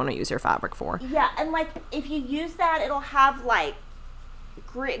paper, but you want to use your fabric for. Yeah, and like if you use that, it'll have like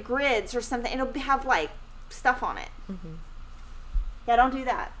grids or something. It'll have like stuff on it. Mm-hmm. Yeah, don't do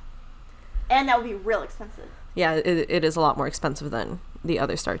that. And that would be real expensive. Yeah, it is a lot more expensive than the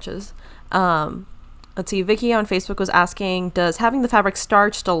other starches. Let's see, Vicky on Facebook was asking, does having the fabric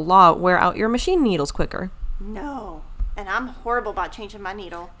starched a lot wear out your machine needles quicker? No. And I'm horrible about changing my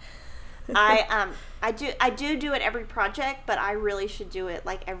needle. I do it every project, but I really should do it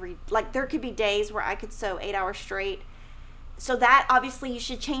like there could be days where I could sew 8 hours straight. So that obviously you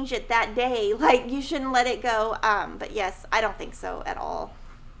should change it that day. Like you shouldn't let it go. But yes, I don't think so at all.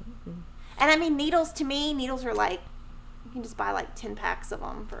 And I mean, needles, to me, needles are like, you can just buy like 10 packs of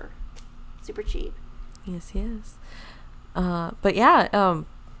them for super cheap. Yes. But yeah,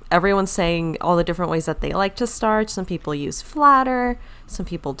 everyone's saying all the different ways that they like to starch. Some people use flatter. Some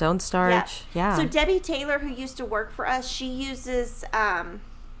people don't starch. Yeah. So Debbie Taylor, who used to work for us, she uses,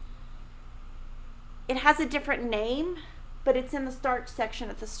 it has a different name, but it's in the starch section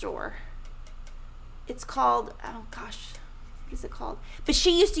at the store. It's called, oh gosh, what is it called? But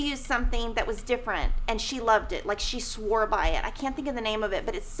she used to use something that was different, and she loved it. Like she swore by it. I can't think of the name of it,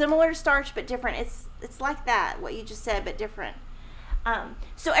 but it's similar to starch, but different. It's like that, what you just said, but different.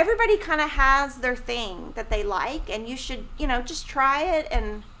 So everybody kind of has their thing that they like, and you should, you know, just try it.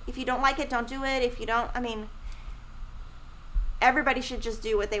 And if you don't like it, don't do it. If you don't, I mean, everybody should just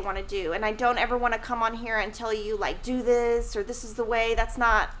do what they want to do. And I don't ever want to come on here and tell you like, do this or this is the way. That's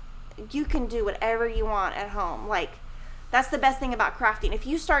not, you can do whatever you want at home. Like, that's the best thing about crafting. If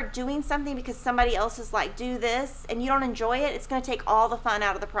you start doing something because somebody else is like, do this, and you don't enjoy it, it's going to take all the fun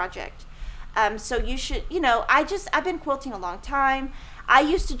out of the project. So you should, you know, I've been quilting a long time. I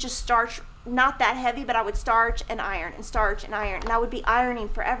used to just starch, not that heavy, but I would starch and iron and starch and iron, and I would be ironing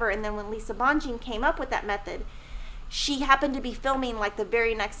forever. And then when Lisa Bonjean came up with that method, she happened to be filming like the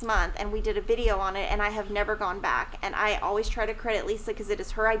very next month, and we did a video on it, and I have never gone back. And I always try to credit Lisa because it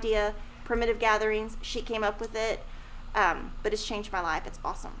is her idea, Primitive Gatherings. She came up with it, but it's changed my life. It's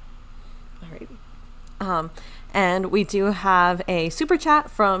awesome. All right. And we do have a super chat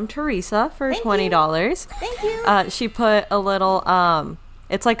from Teresa for $20. Thank you. She put a little,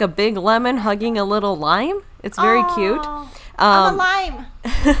 it's like a big lemon hugging a little lime. It's very cute. I'm a lime.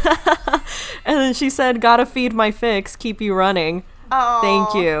 And then she said, gotta feed my fix, keep you running. Oh,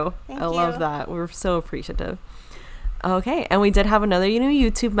 thank you. Thank I you. love that. We're so appreciative. Okay, and we did have another new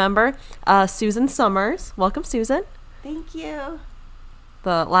YouTube member, Susan Summers. Welcome, Susan. Thank you.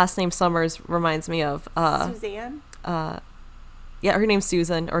 The last name Summers reminds me of Suzanne. Yeah, her name's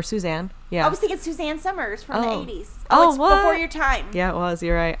Susan or Suzanne. Yeah. I was thinking Suzanne Summers from the 80s. Oh, it's what? before your time. Yeah, it was.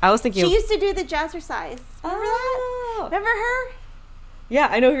 You're right. I was thinking. She used to do the jazzercise. Remember that? Remember her? Yeah,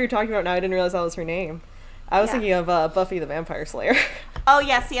 I know who you're talking about now. I didn't realize that was her name. I was thinking of Buffy the Vampire Slayer. Oh,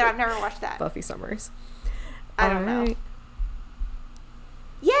 yeah. See, I've never watched that. Buffy Summers. I don't know.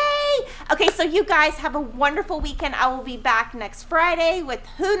 Yay! Okay, so you guys have a wonderful weekend. I will be back next Friday with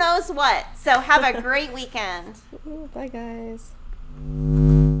who knows what. So have a great weekend. Bye, guys.